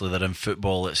obviously they're in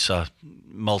football. It's a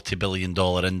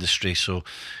multi-billion-dollar industry, so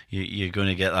you're going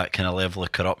to get that kind of level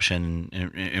of corruption,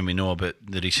 and we know about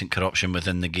the recent corruption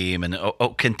within the game, and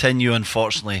it'll continue.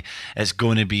 Unfortunately, it's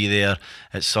going to be there.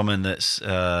 It's something that's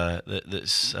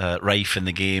rife in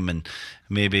the game, and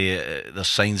maybe there's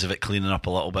signs of it cleaning up a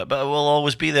little bit, but it will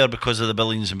always be there because of the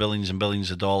billions and billions and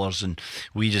billions of dollars, and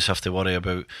we just have to worry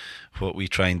about what we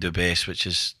try and do best, which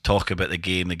is talk about the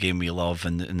game we love,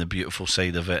 and the beautiful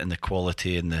side of it, and the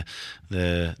quality, and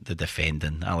the defending.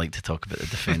 I like to talk about the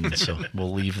defending, so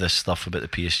we'll leave this stuff about the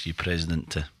PSG president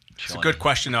to It's a good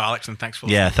question, though, Alex, and thanks for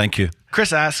listening. Yeah, thank you.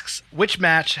 Chris asks, which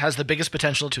match has the biggest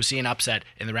potential to see an upset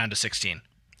in the round of 16?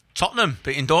 Tottenham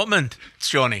beating Dortmund,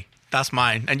 Shawnee. That's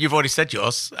mine. And you've already said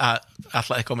yours.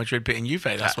 Atletico Madrid beating Juve.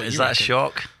 That's what is that reckon. A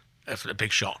shock? It's a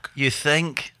big shock. You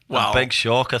think? Well, a big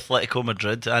shock, Atletico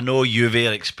Madrid. I know Juve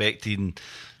are expecting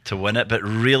to win it, but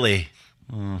really...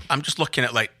 I'm just looking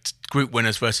at group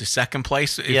winners versus second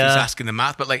place, if he's asking the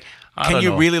math. But can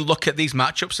you really look at these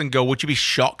matchups and go, would you be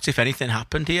shocked if anything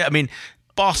happened here? I mean,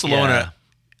 Barcelona,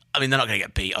 they're not going to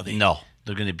get beat, are they? No,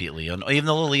 they're going to beat Lyon. Even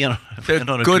though Lyon they're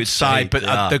on a good side, but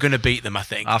they're going to beat them, I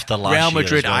think. After last Real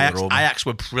Madrid, year as well, Ajax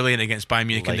were brilliant against Bayern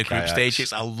Munich in the group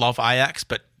stages. I love Ajax,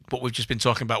 but what we've just been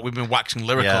talking about, we've been waxing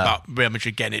lyrical about Real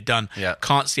Madrid getting it done. Yeah.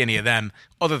 Can't see any of them.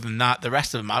 Other than that, the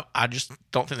rest of them, I just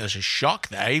don't think there's a shock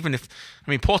there. Even if,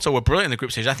 Porto were brilliant in the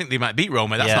group stage. I think they might beat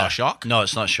Roma. That's not a shock. No,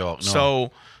 it's not a shock. No.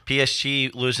 So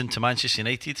PSG losing to Manchester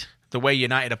United, the way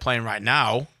United are playing right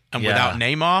now, and without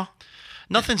Neymar,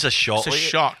 nothing's a shock. It's a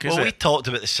shock. We talked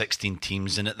about the 16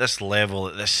 teams, and at this level,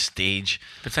 at this stage,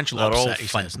 potential they're upset, all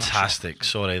fantastic.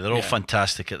 They're all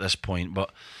fantastic at this point.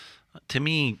 But to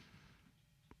me,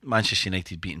 Manchester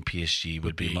United beating PSG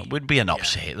would be an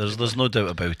upset. There's no doubt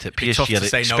about it. PSG are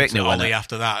expecting to win it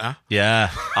after that, huh?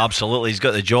 Yeah, absolutely. He's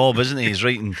got the job, isn't he? He's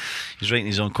writing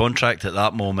his own contract at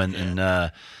that moment,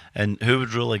 and who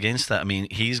would rule against that?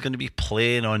 He's going to be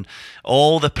playing on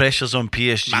all the pressures on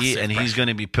PSG, and he's going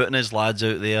to be putting his lads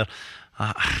out there.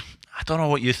 I don't know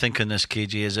what you think on this,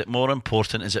 KG. Is it more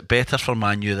important? Is it better for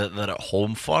Man U that they're at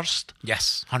home first?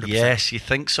 Yes, 100%. Yes, you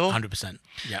think so? 100%.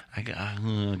 Yeah. I got a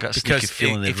sneaky Because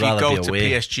feeling they'd if you rather go be to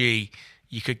away. PSG,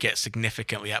 you could get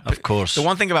significantly up. Of course. The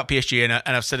one thing about PSG, and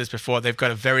I've said this before, they've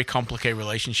got a very complicated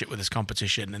relationship with this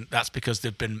competition, and that's because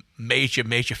they've been major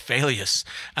failures.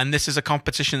 And this is a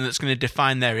competition that's going to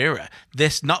define their era.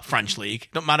 This, not French league.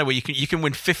 Don't matter where you can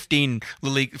win 15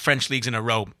 French leagues in a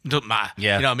row. Doesn't matter.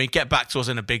 Yeah. You know what I mean? Get back to us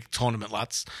in a big tournament,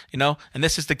 lads. You know? And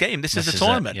this is the game. This is the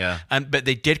tournament. Yeah. But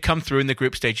they did come through in the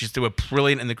group stages. They were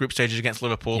brilliant in the group stages against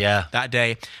Liverpool that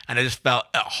day. And I just felt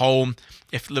at home.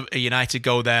 If United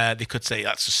go there, they could say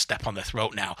that's a step on their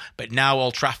throat now. But now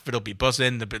Old Trafford will be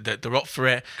buzzing. They're up for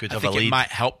it. I think it might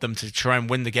help them to try and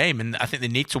win the game. And I think they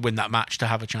need to win that match to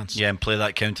have a chance. Yeah, and play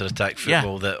that counter-attack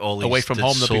football that Ollie's away from did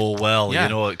home so well. Yeah. You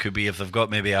know, it could be if they've got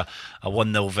maybe a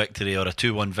 1-0 victory or a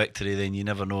 2-1 victory, then you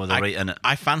never know. They're right in it.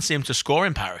 I fancy him to score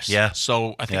in Paris. Yeah.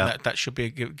 So I think that should be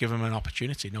give him an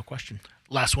opportunity, no question.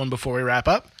 Last one before we wrap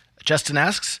up. Justin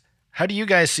asks, how do you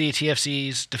guys see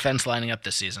TFC's defense lining up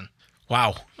this season?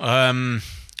 Wow.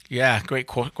 Great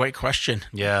question.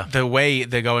 Yeah. The way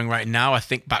they're going right now, I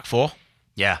think back four.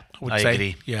 Yeah, I say.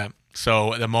 agree. Yeah.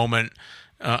 So at the moment,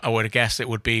 I would have guessed it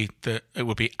would be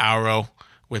Arrow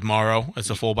with Morrow as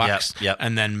the fullbacks,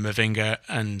 and then Mavinga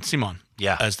and Simon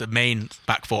as the main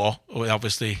back four. With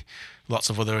obviously lots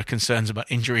of other concerns about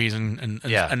injuries and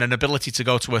an ability to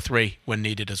go to a 3 when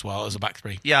needed as well as a back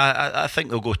 3. Yeah, I think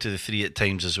they'll go to the 3 at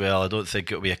times as well. I don't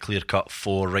think it'll be a clear-cut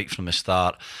 4 right from the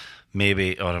start.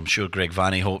 Maybe, or I'm sure Greg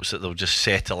Vanny hopes that they'll just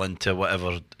settle into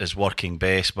whatever is working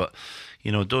best. But,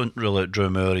 you know, don't rule out Drew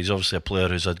Moore. He's obviously a player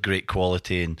who's had great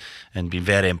quality and been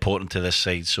very important to this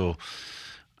side. So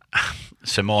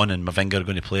Simon and Mavinga are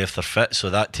going to play if they're fit, so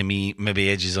that to me maybe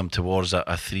edges them towards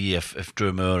a 3 if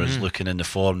Drew Moore is looking in the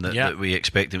form that we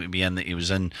expect him to be in, that he was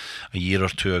in a year or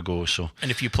 2 ago. So, and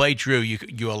if you play Drew,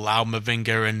 you allow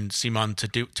Mavinga and Simon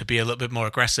to be a little bit more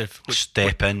aggressive, which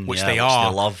they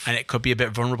love, and it could be a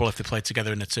bit vulnerable if they play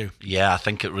together in the 2. Yeah, I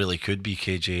think it really could be,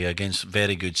 KJ, against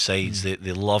very good sides. They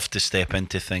love to step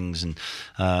into things, and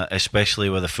especially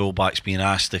with the fullbacks being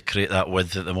asked to create that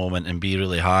width at the moment and be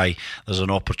really high, there's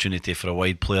an opportunity for a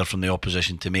wide player from the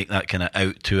opposition to make that kind of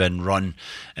out to in run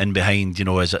in behind, you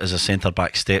know, as a centre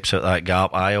back steps out that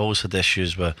gap. I always had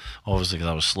issues with, obviously because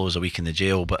I was slow as a week in the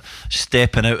jail, but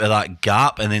stepping out of that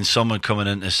gap and then someone coming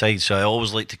into the side. So I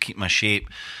always like to keep my shape.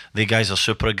 The guys are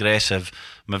super aggressive.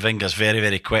 Mavinga's very,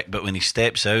 very quick, but when he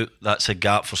steps out, that's a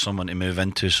gap for someone to move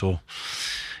into. So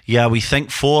yeah, we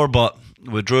think 4, but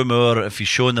with Drew Moore, if he's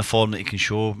showing the form that he can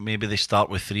show, maybe they start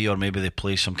with 3 or maybe they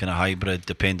play some kind of hybrid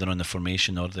depending on the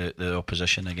formation or the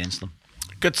opposition against them.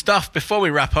 Good stuff. Before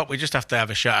we wrap up, we just have to have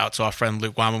a shout out to our friend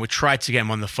Luke Wyman. We tried to get him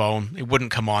on the phone. He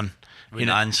wouldn't come on. He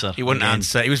wouldn't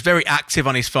answer. He was very active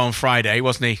on his phone Friday,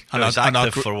 wasn't he? He was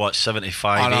active for what,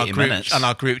 75, 80 minutes? On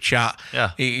our group chat.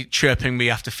 Yeah. He chirping me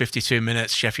after 52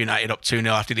 minutes. Sheffield United up 2-0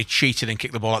 after they cheated and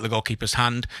kicked the ball out the goalkeeper's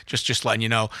hand. Just letting you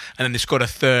know. And then they scored a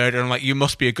third. And I'm like, you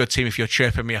must be a good team if you're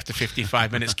chirping me after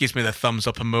 55 minutes. Gives me the thumbs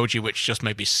up emoji, which just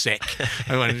made me sick.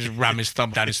 I went and just ram his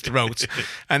thumb down his throat.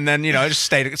 And then, you know, I just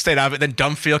stayed out of it. Then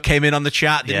Dunfield came in on the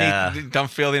chat.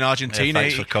 Dunfield in Argentina.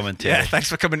 Thanks for coming in. Yeah, thanks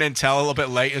for coming in. Tell a little bit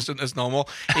late as normal.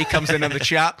 He comes in on the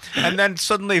chat, and then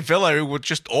suddenly Villa, who were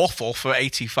just awful for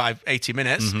 80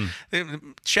 minutes,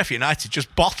 Sheffield United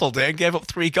just bottled it and gave up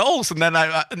 3 goals. And then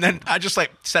I just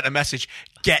like sent a message,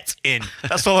 get in.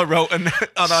 That's all I wrote on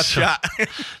our chat.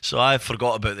 So I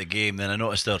forgot about the game. Then I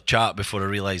noticed their chat before I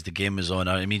realised the game was on.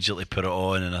 I immediately put it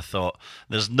on and I thought,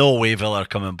 there's no way Villa are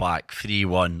coming back.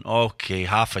 3-1. Okay,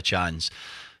 half a chance.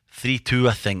 3-2,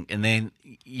 I think, and then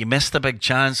you missed a big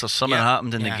chance or something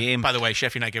happened in the game. By the way,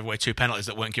 Sheffield United gave away 2 penalties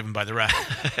that weren't given by the ref.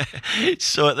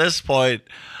 So at this point,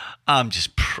 I'm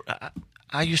just...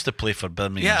 I used to play for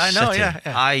Birmingham City. Yeah.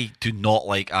 I do not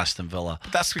like Aston Villa.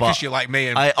 That's because you like me,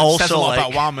 and it says a lot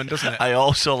about Wildman, doesn't it? I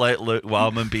also like Luke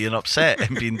Wildman being upset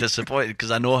and being disappointed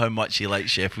because I know how much he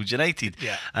likes Sheffield United.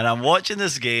 Yeah. And I'm watching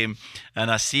this game and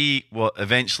I see what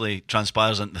eventually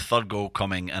transpires into the 3rd goal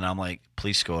coming, and I'm like,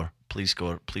 please score. Please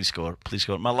score, please score, please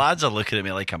score. My lads are looking at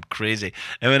me like I'm crazy.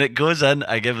 And when it goes in,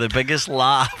 I give the biggest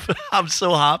laugh. I'm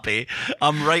so happy.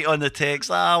 I'm right on the text.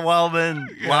 Wellman,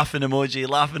 laughing emoji. Did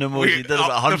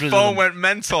about 100 The phone went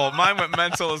mental. Mine went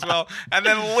mental as well. And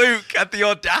then Luke had the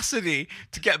audacity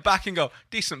to get back and go,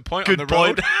 decent point Good on the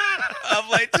road. I'm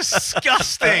like,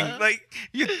 disgusting. Like,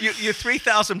 you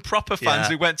 3,000 proper fans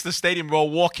who went to the stadium were all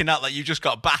walking out like you just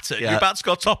got battered. You're about to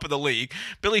go top of the league.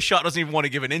 Billy Sharp doesn't even want to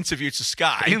give an interview to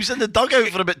Sky. He was in the dugout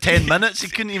for about 10 minutes. He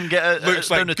couldn't even get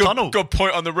down the tunnel. Good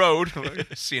point on the road.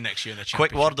 See you next year in the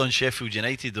Championship. Quick word on Sheffield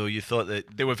United, though. You thought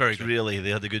that they were very good. Really, they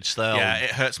had a good style. Yeah,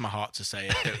 it hurts my heart to say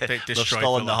it. They They're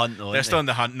still in the hunt, though. They're still in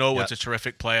the hunt. Norwood's a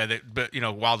terrific player, but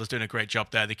Wilder's doing a great job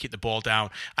there. They keep the ball down,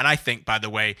 and I think, by the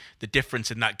way, the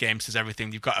difference in that game says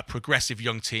everything. You've got a progressive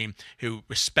young team who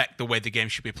respect the way the game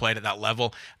should be played at that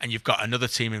level, and you've got another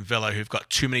team in Villa who've got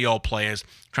too many old players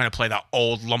trying to play that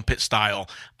old lumpet style,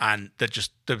 and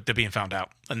they're being found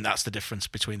out, and that's the difference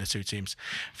between the two teams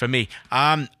for me.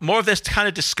 More of this kind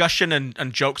of discussion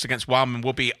and jokes against Wildman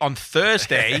will be on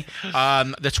Thursday,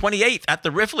 the 28th at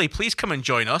the Rivoli. Please come and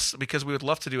join us, because we would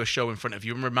love to do a show in front of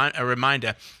you. And a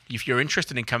reminder, if you're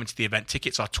interested in coming to the event,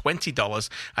 tickets are $20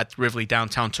 at Rivoli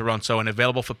downtown Toronto and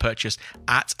available for purchase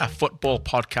at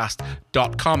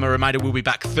afootballpodcast.com. A reminder, we'll be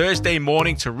back Thursday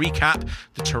morning to recap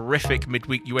the terrific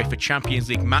midweek UEFA Champions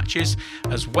League matches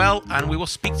as well, and we will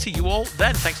speak to you all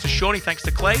then. Thanks to Shawnee, thanks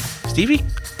to Clay. Stevie,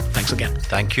 thanks again.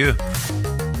 Thank you.